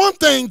know, it's one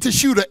thing to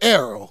shoot an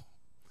arrow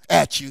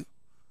at you,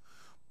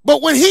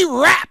 but when he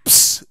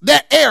wraps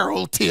that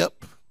arrow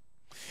tip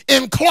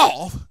in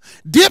cloth,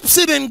 dips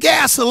it in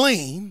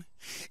gasoline,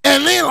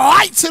 and then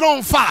lights it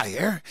on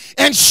fire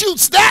and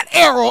shoots that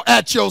arrow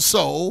at your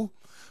soul,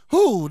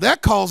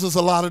 that causes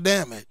a lot of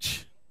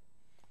damage.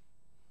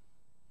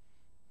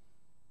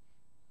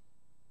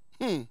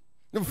 The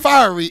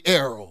fiery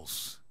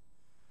arrows.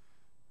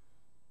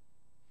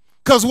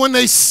 Because when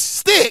they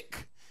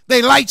stick,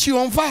 they light you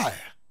on fire.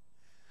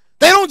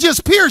 They don't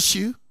just pierce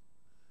you.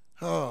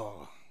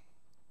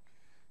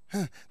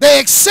 They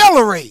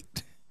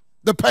accelerate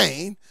the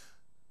pain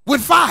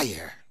with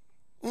fire.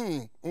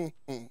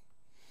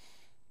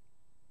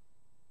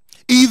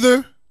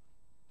 Either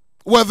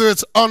whether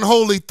it's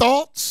unholy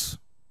thoughts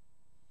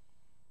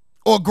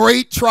or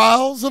great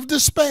trials of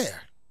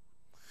despair.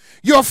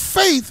 Your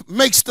faith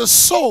makes the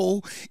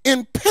soul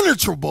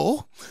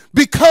impenetrable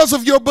because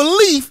of your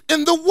belief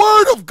in the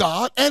word of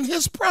God and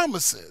his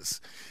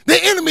promises. The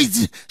enemy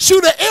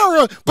shoot an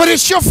arrow, but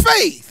it's your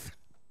faith.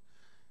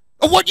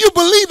 What you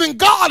believe in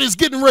God is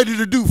getting ready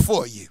to do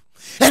for you.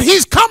 And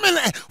he's coming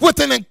with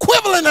an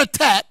equivalent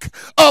attack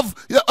of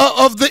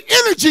the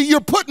energy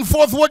you're putting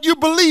forth, what you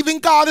believe in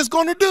God is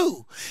going to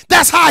do.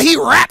 That's how he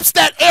wraps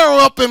that arrow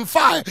up in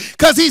fire.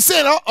 Because he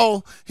said,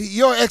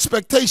 your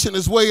expectation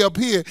is way up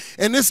here.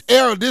 And this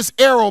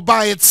arrow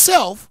by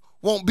itself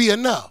won't be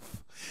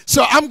enough.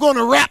 So I'm going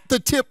to wrap the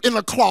tip in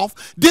a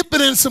cloth, dip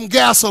it in some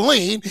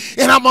gasoline,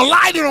 and I'm going to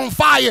light it on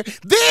fire.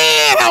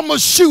 Then I'm going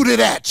to shoot it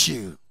at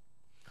you.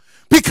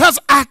 Because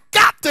I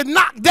got to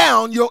knock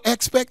down your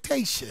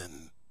expectation.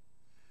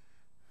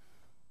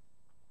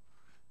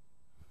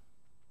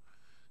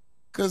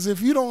 Because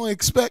if you don't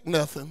expect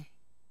nothing,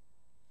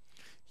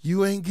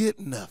 you ain't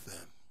getting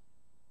nothing.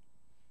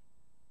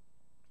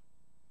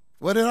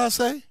 What did I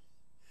say?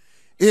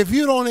 If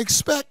you don't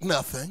expect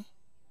nothing,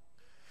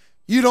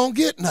 you don't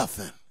get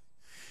nothing.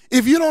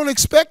 If you don't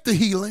expect the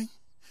healing,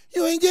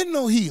 you ain't getting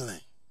no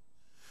healing.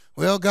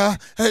 Well, God,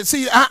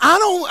 see,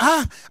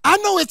 I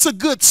know it's a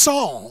good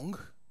song,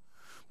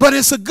 but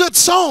it's a good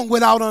song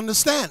without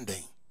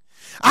understanding.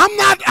 I'm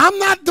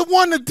not the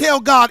one to tell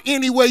God,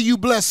 any way you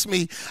bless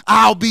me,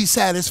 I'll be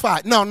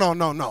satisfied. No.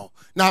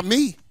 Not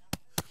me.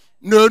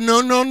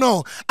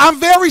 No. I'm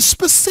very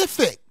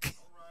specific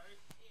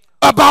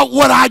about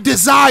what I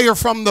desire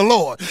from the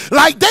Lord.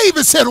 Like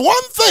David said,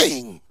 one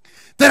thing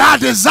that I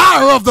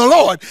desire of the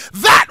Lord,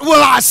 that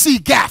will I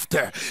seek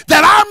after,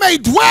 that I may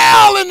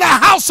dwell in the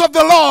house of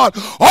the Lord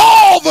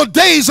all the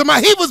days of my.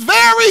 He was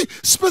very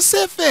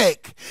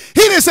specific.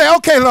 He didn't say,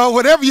 okay, Lord,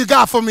 whatever you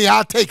got for me,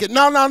 I'll take it.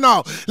 No.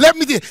 Let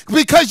me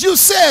because you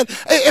said,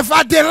 if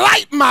I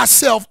delight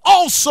myself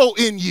also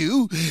in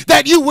you,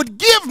 that you would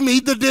give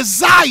me the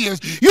desires.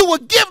 You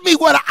would give me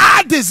what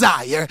I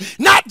desire,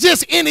 not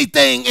just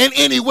anything in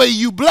any way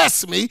you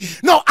bless me.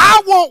 No,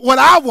 I want what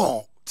I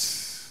want.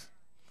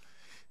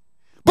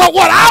 But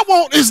what I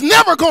want is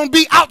never going to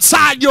be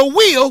outside your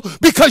will,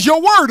 because your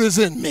word is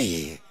in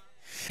me.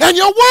 And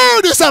your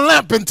word is a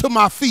lamp unto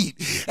my feet,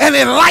 and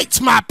it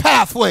lights my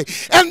pathway.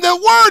 And the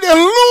word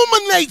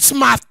illuminates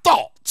my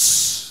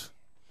thoughts,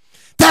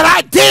 that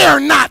I dare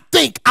not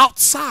think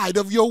outside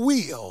of your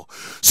will.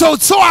 So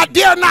I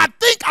dare not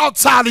think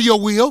outside of your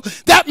will.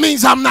 That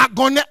means I'm not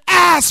going to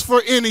ask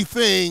for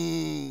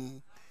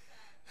anything.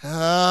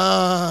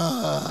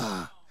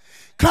 Clap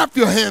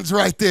your hands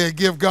right there and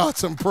give God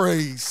some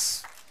praise.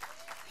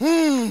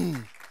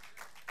 Now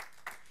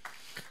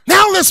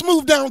let's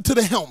move down to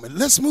the helmet.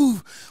 Let's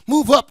move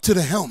up to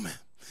the helmet.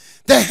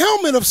 The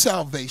helmet of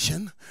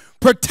salvation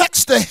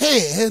protects the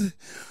head,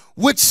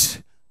 which,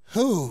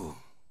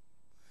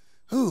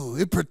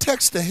 it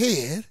protects the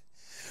head,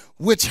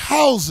 which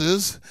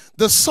houses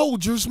the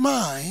soldier's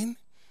mind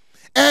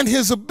and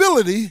his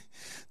ability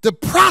to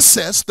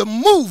process the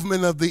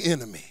movement of the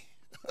enemy.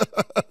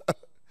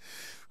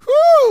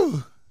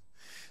 Whew.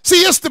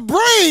 See, it's the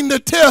brain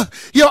that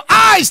your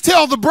eyes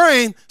tell the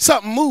brain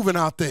something moving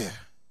out there.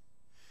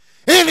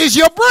 And it's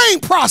your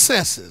brain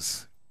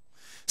processes.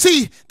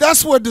 See,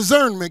 that's where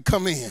discernment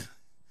come in.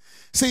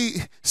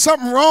 See,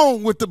 something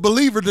wrong with the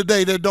believer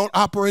today that don't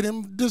operate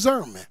in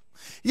discernment.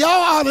 Y'all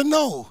ought to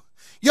know.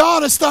 Y'all ought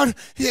to start.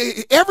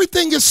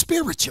 Everything is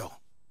spiritual.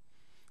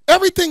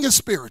 Everything is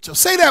spiritual.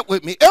 Say that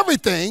with me.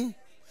 Everything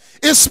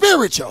is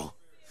spiritual.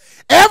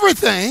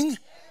 Everything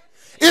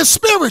is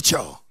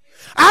spiritual.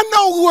 I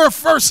know we're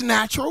first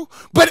natural,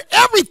 but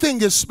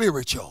everything is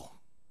spiritual.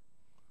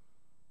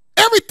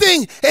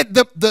 Everything,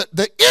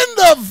 the end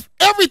of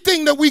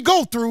everything that we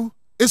go through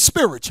is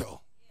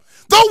spiritual.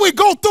 Though we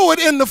go through it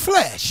in the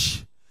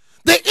flesh,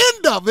 the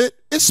end of it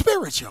is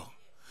spiritual.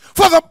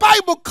 For the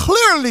Bible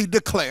clearly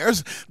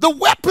declares the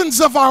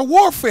weapons of our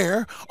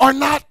warfare are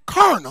not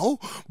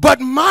carnal, but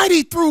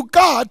mighty through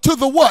God to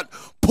the what?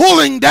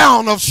 Pulling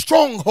down of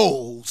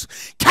strongholds,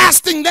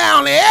 casting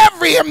down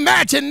every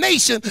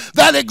imagination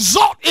that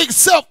exalts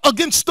itself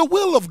against the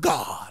will of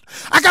God.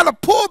 I got to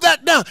pull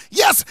that down.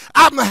 Yes,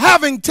 I'm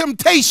having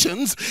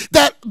temptations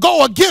that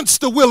go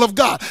against the will of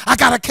God. I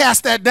got to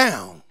cast that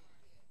down.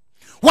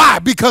 Why?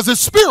 Because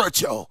it's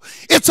spiritual.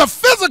 It's a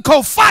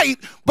physical fight,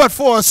 but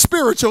for a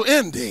spiritual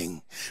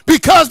ending.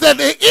 Because that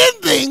the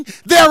ending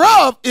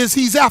thereof is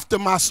he's after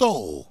my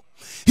soul.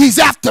 He's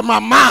after my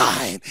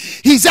mind.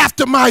 He's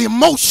after my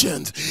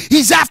emotions.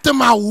 He's after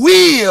my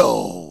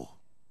will.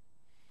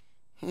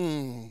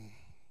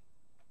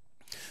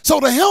 So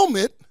the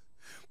helmet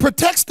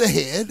protects the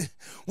head,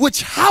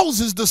 which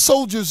houses the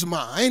soldier's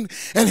mind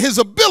and his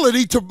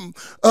ability to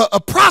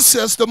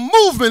process the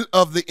movement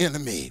of the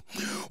enemy.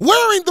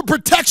 Wearing the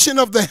protection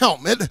of the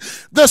helmet,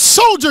 the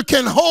soldier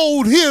can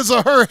hold his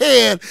or her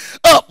head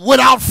up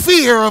without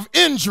fear of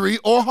injury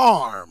or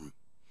harm.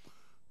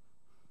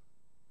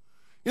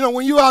 You know,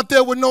 when you're out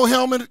there with no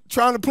helmet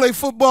trying to play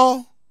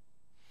football,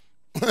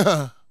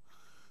 and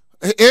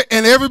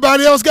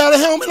everybody else got a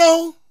helmet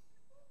on,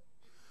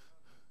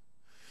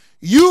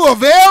 you are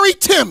very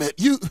timid.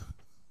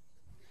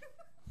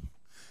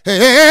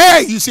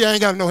 Hey, you see I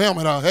ain't got no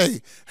helmet on.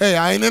 Hey,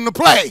 I ain't in the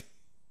play.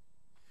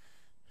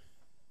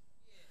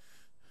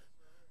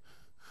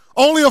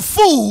 Only a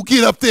fool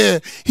get up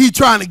there, he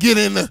trying to get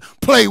in the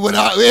play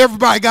without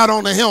everybody got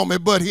on the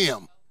helmet but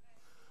him.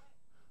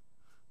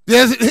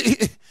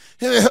 Hey,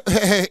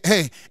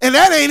 and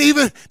that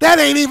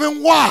ain't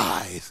even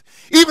wise.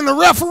 Even the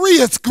referee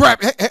is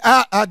grab.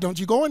 Don't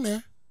you go in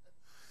there.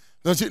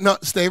 Don't you? No,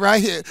 stay right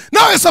here.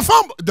 No, it's a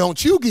fumble.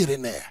 Don't you get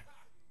in there.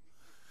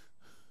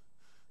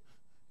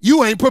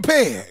 You ain't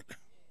prepared.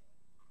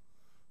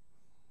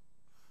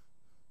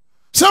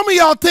 Some of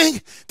y'all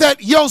think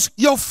that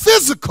your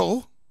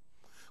physical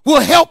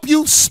will help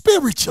you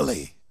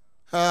spiritually.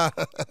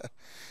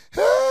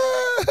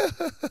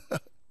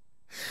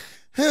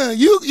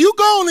 You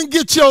go on and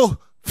get your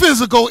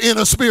physical in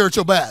a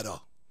spiritual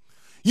battle.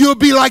 You'll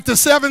be like the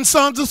 7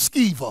 sons of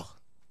Sceva.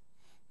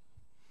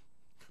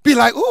 Be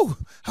like, ooh,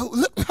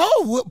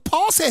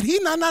 Paul said he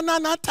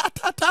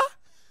ta.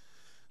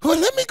 Well,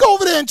 let me go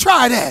over there and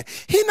try that.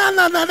 He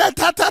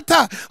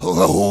ta.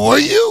 Who are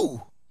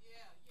you?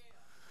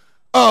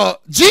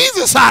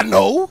 Jesus I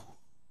know,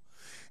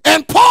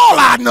 and Paul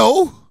I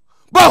know,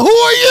 but who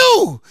are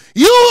you?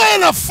 You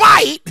in a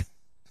fight,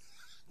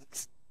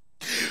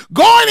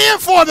 going in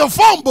for the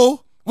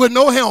fumble with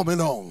no helmet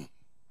on.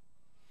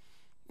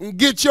 And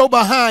get your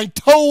behind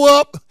toe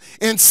up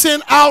and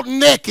sent out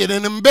naked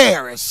and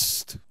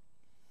embarrassed.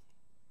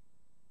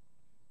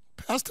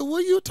 Pastor,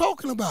 what are you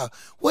talking about?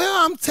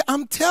 Well,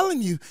 I'm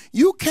telling you,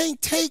 you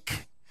can't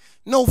take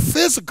no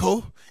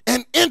physical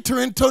and enter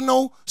into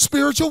no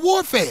spiritual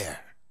warfare.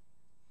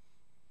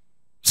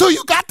 So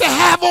you got to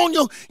have on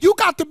you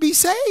got to be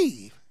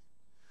saved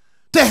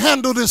to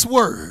handle this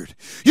word.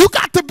 You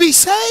got to be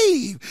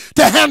saved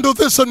to handle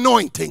this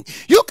anointing.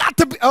 You got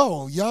to be,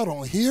 oh, y'all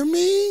don't hear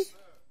me?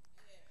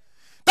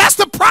 That's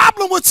the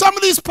problem with some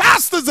of these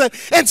pastors and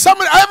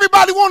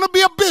everybody want to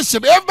be a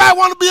bishop. Everybody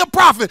want to be a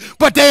prophet,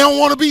 but they don't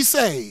want to be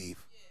saved.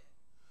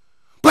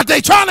 But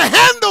they trying to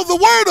handle the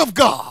word of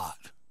God.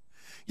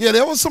 Yeah,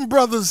 there were some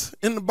brothers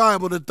in the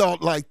Bible that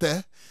thought like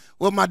that.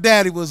 Well, my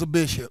daddy was a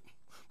bishop.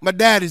 My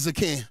daddy's a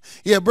king.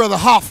 Yeah, Brother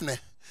Hoffman,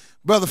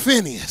 Brother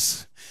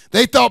Phineas.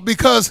 They thought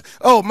because,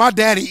 oh, my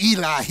daddy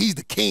Eli, he's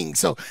the king,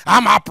 so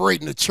I'm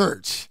operating the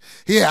church.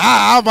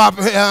 Yeah,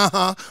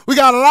 we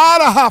got a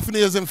lot of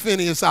Hophnias and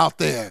Phineas out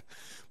there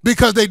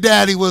because their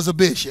daddy was a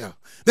bishop.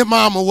 Their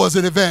mama was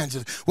an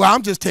evangelist. Well,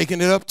 I'm just taking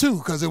it up too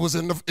because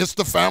it's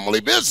the family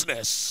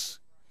business.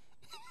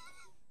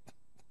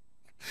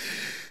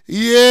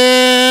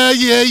 Yeah.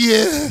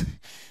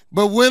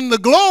 But when the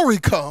glory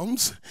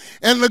comes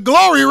and the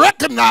glory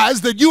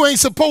recognizes that you ain't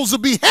supposed to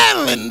be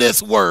handling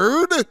this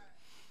word, it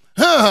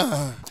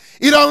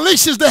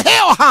unleashes the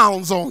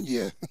hellhounds on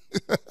you.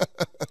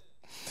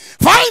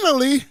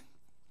 Finally,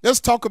 let's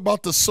talk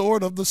about the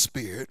sword of the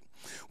Spirit,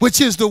 which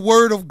is the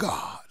word of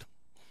God.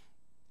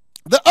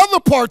 The other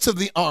parts of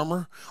the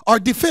armor are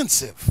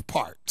defensive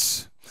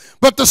parts,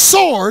 but the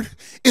sword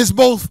is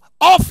both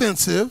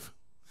offensive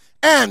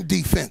and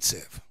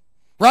defensive.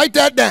 Write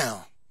that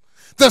down.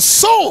 The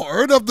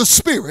sword of the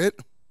Spirit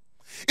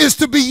is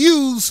to be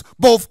used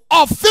both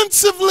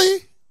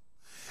offensively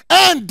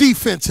and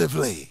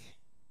defensively.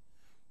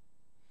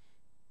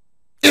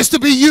 It's to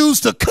be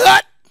used to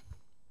cut,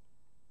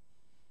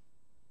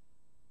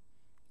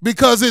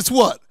 because it's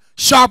what?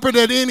 Sharper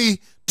than any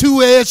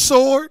two-edged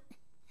sword.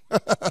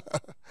 It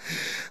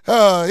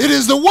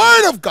is the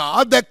word of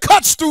God that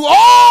cuts through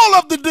all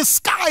of the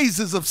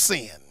disguises of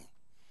sin.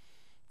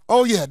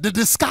 Oh yeah, the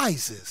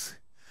disguises.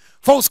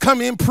 Folks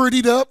come in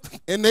prettied up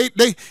and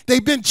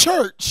they've been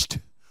churched,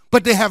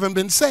 but they haven't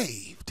been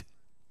saved.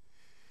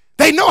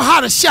 They know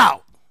how to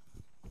shout.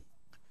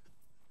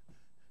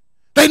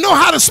 They know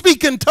how to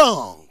speak in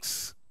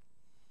tongues.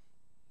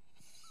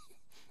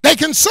 They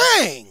can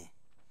sing.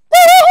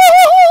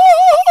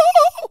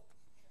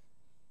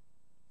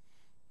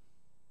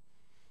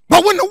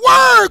 But when the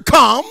word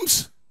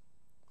comes,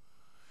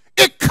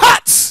 it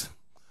cuts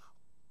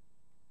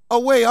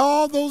away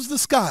all those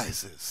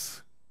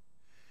disguises.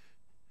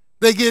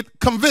 They get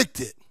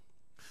convicted.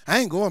 I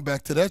ain't going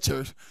back to that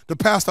church. The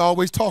pastor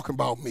always talking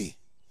about me.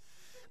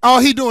 All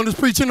he doing is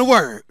preaching the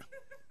word.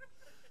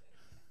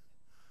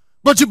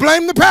 But you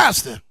blame the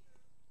pastor.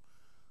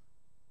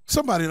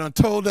 Somebody done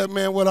told that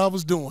man what I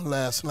was doing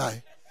last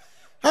night.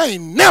 I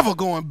ain't never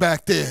going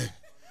back there.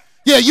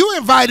 Yeah, you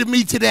invited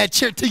me to that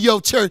church, to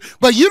your church,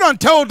 but you done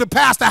told the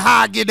pastor how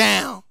I get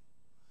down.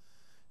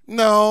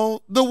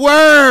 No, the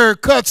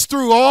word cuts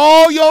through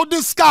all your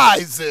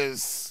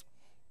disguises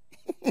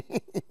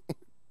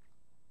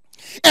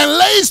and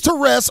lays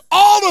to rest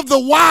all of the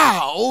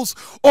wiles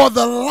or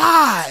the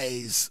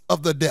lies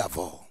of the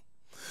devil.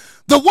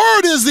 The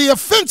word is the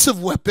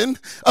offensive weapon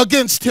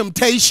against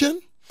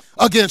temptation,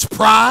 against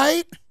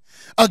pride,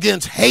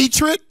 against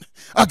hatred,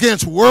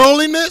 against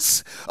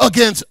worldliness,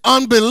 against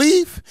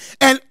unbelief,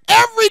 and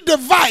every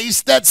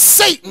device that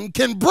Satan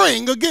can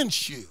bring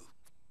against you.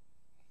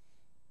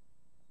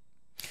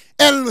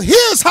 And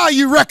here's how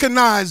you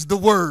recognize the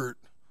word,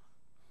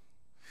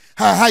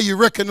 how you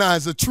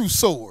recognize a true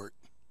sword.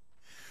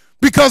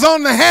 Because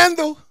on the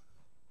handle,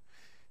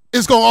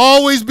 it's going to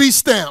always be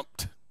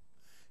stamped,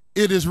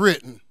 "It is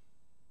written."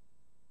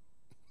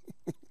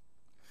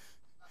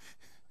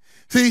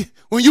 See,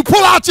 when you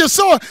pull out your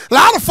sword, a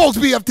lot of folks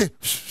be up there.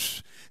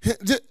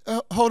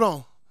 Hold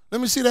on.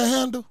 Let me see that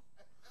handle.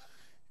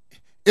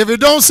 If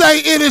it don't say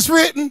 "it is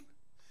written,"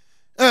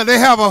 they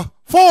have a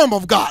form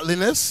of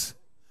godliness.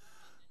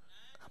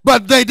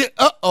 But they did,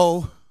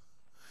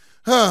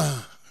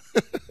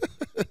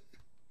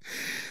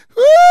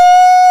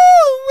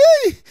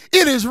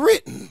 It is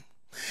written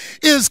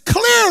is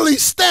clearly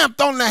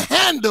stamped on the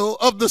handle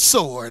of the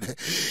sword.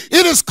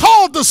 It is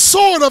called the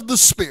sword of the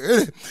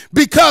Spirit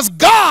because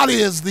God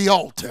is the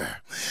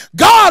altar.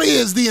 God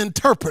is the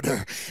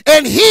interpreter.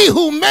 And he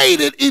who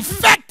made it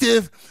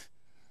effective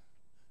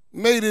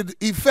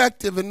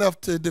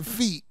enough to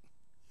defeat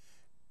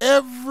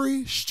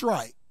every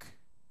strike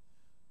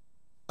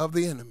of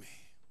the enemy.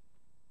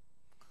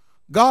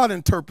 God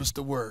interprets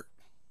the word.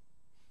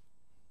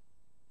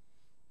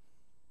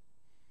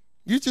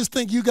 You just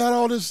think you got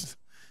all this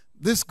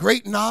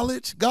great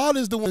knowledge? God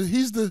is the one.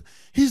 He's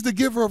the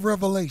giver of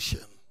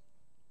revelation.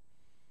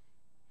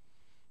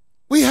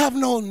 We have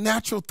no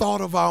natural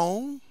thought of our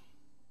own,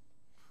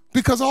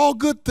 because all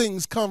good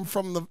things come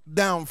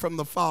down from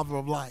the Father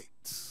of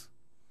lights.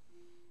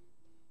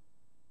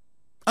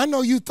 I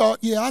know you thought,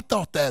 yeah, I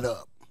thought that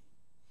up.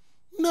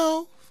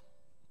 No.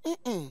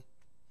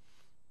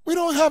 We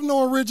don't have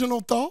no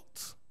original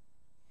thoughts.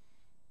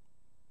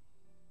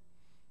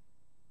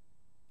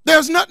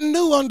 There's nothing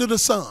new under the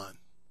sun.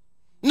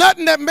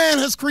 Nothing that man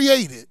has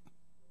created.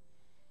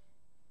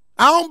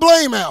 I don't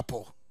blame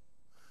Apple.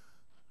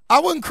 I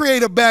wouldn't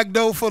create a back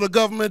door for the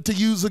government to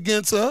use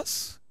against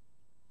us.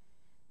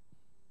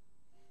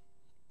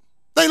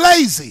 They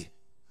lazy.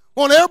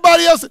 Want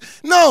everybody else.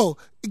 No,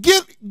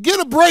 get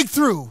a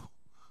breakthrough.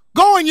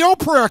 Go in your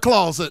prayer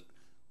closet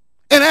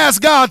and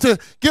ask God to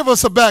give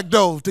us a back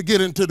door to get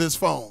into this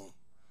phone.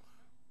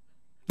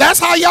 That's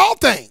how y'all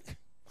think.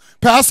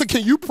 Pastor,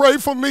 can you pray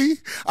for me?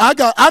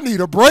 I need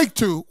a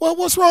breakthrough. Well,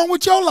 what's wrong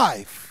with your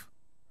life?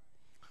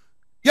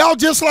 Y'all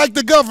just like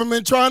the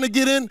government trying to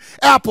get in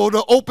Apple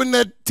to open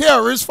that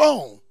terrorist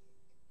phone.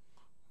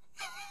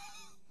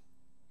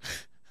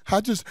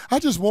 I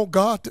just want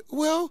God to,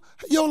 well,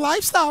 your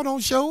lifestyle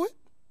don't show it.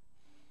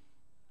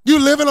 You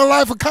living a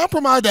life of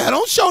compromise. That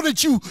don't show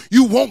that you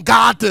want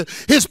God to,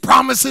 his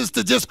promises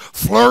to just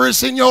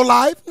flourish in your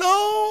life.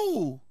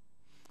 No.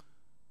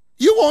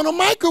 You want a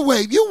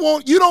microwave.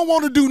 You don't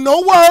want to do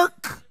no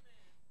work.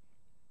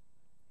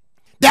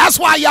 That's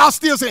why y'all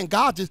still saying,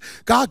 God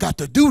got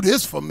to do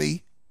this for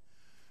me.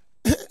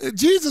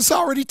 Jesus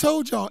already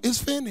told y'all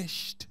it's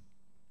finished.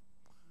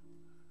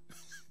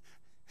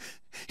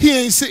 He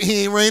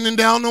ain't raining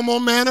down no more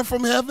manna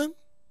from heaven.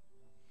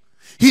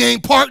 He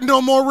ain't parting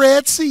no more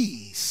Red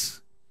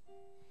Seas.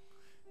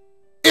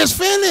 It's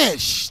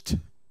finished.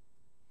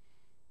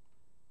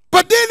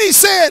 But then he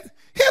said,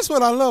 here's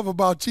what I love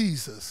about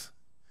Jesus.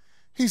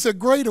 He said,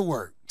 greater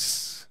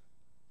works.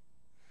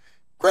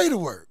 Greater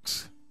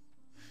works.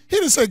 He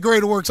didn't say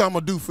greater works I'm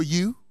going to do for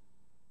you.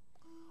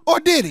 Or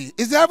did he?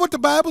 Is that what the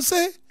Bible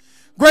said?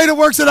 Greater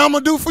works that I'm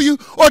going to do for you?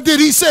 Or did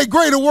he say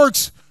greater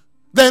works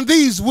than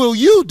these will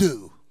you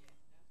do?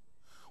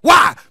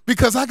 Why?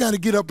 Because I got to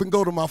get up and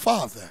go to my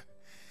Father.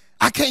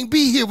 I can't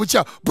be here with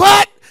y'all.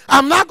 But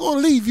I'm not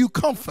going to leave you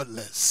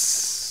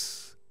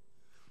comfortless.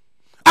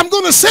 I'm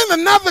going to send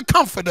another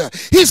comforter.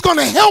 He's going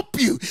to help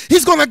you.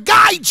 He's going to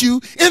guide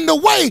you in the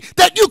way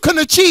that you can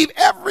achieve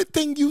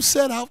everything you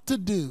set out to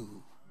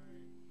do.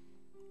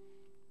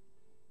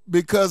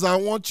 Because I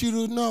want you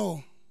to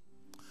know,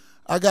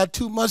 I got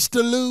too much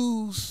to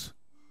lose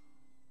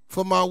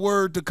for my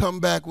word to come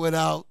back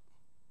without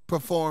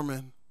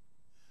performing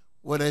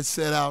what it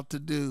set out to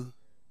do.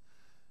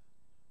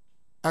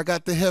 I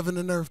got the heaven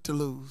and earth to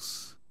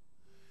lose.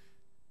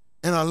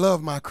 And I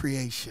love my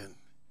creation.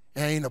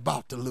 I ain't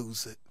about to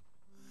lose it.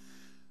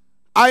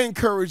 I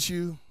encourage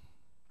you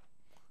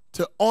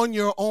to, on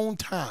your own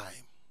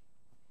time,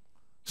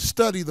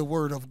 study the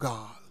Word of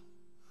God.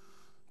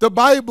 The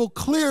Bible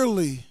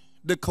clearly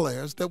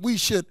declares that we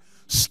should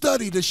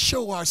study to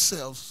show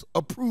ourselves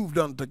approved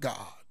unto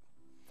God,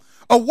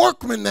 a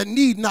workman that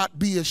need not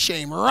be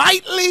ashamed,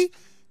 rightly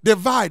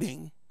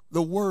dividing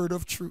the word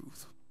of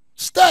truth.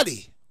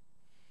 Study.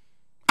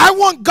 I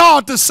want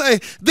God to say,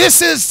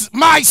 this is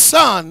my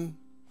son,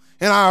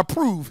 and I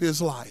approve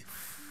his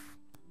life.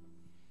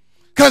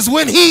 Because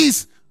when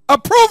he's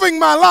approving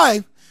my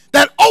life,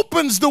 that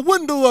opens the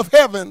window of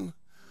heaven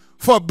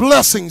for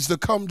blessings to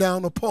come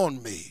down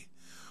upon me.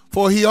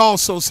 For he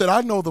also said,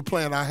 I know the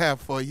plan I have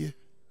for you.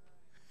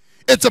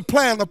 It's a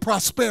plan of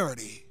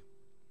prosperity.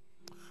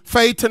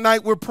 Faith,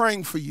 tonight we're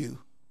praying for you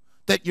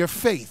that your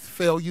faith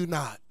fail you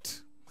not.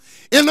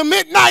 In the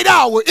midnight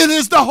hour, it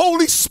is the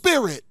Holy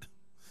Spirit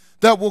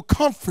that will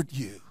comfort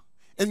you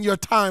in your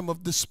time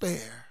of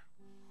despair.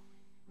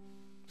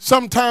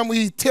 Sometimes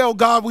we tell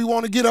God we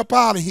want to get up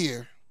out of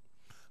here.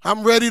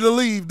 I'm ready to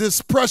leave.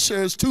 This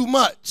pressure is too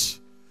much.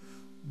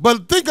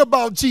 But think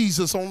about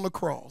Jesus on the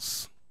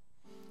cross.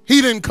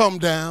 He didn't come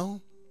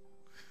down.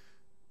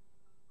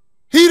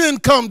 He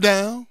didn't come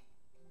down.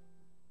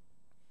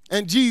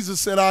 And Jesus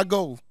said, I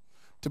go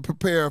to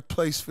prepare a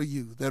place for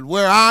you, that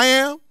where I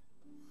am,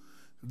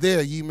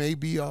 there ye may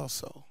be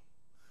also.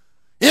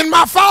 In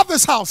my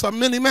Father's house are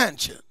many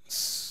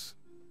mansions.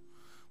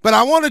 But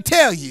I want to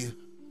tell you,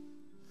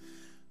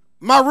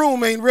 my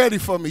room ain't ready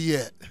for me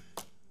yet.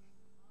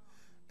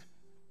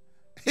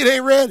 It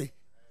ain't ready.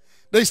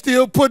 They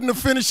still putting the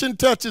finishing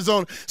touches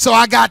on it, so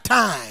I got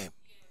time.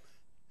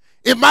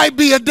 It might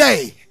be a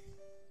day,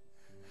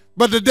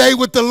 but the day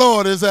with the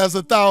Lord is as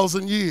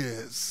 1,000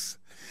 years.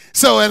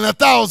 So, and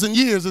 1,000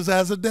 years is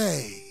as a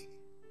day.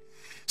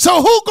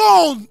 So who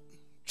gonna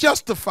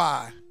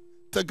justify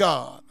to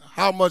God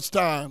how much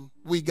time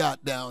we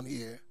got down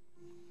here?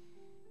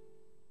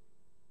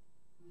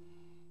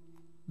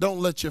 Don't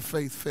let your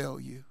faith fail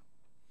you.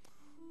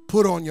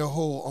 Put on your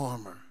whole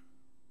armor.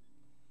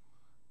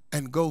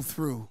 and go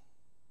through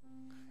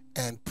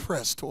and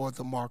press toward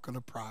the mark of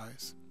the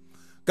prize.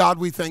 God,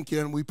 we thank you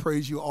and we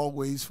praise you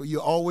always, for you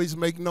always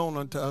make known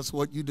unto us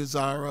what you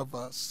desire of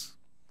us.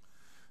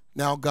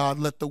 Now, God,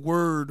 let the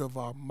word of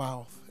our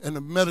mouth and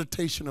the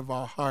meditation of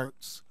our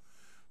hearts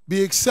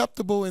be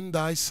acceptable in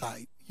thy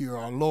sight. You're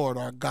our Lord,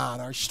 our God,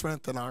 our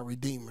strength, and our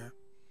Redeemer.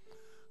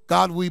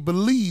 God, we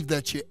believe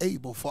that you're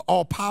able, for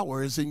all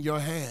power is in your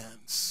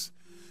hands.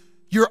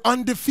 You're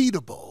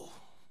undefeatable.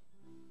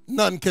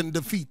 None can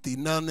defeat thee,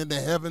 none in the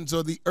heavens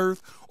or the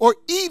earth or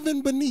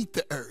even beneath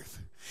the earth.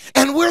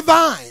 And we're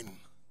thine.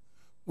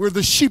 We're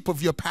the sheep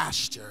of your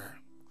pasture.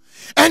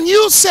 And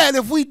you said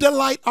if we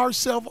delight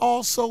ourselves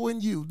also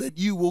in you, that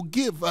you will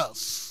give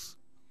us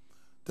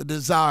the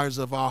desires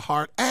of our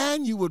heart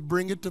and you would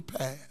bring it to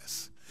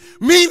pass.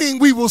 Meaning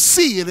we will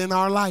see it in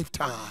our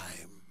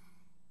lifetime.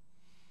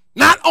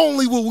 Not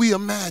only will we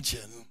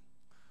imagine,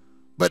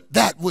 but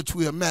that which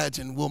we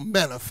imagine will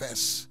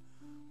manifest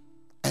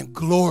and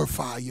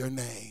glorify your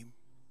name,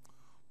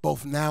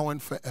 both now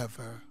and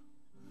forever.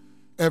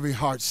 Every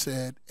heart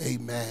said,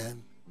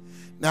 amen.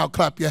 Now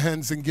clap your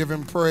hands and give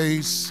him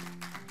praise.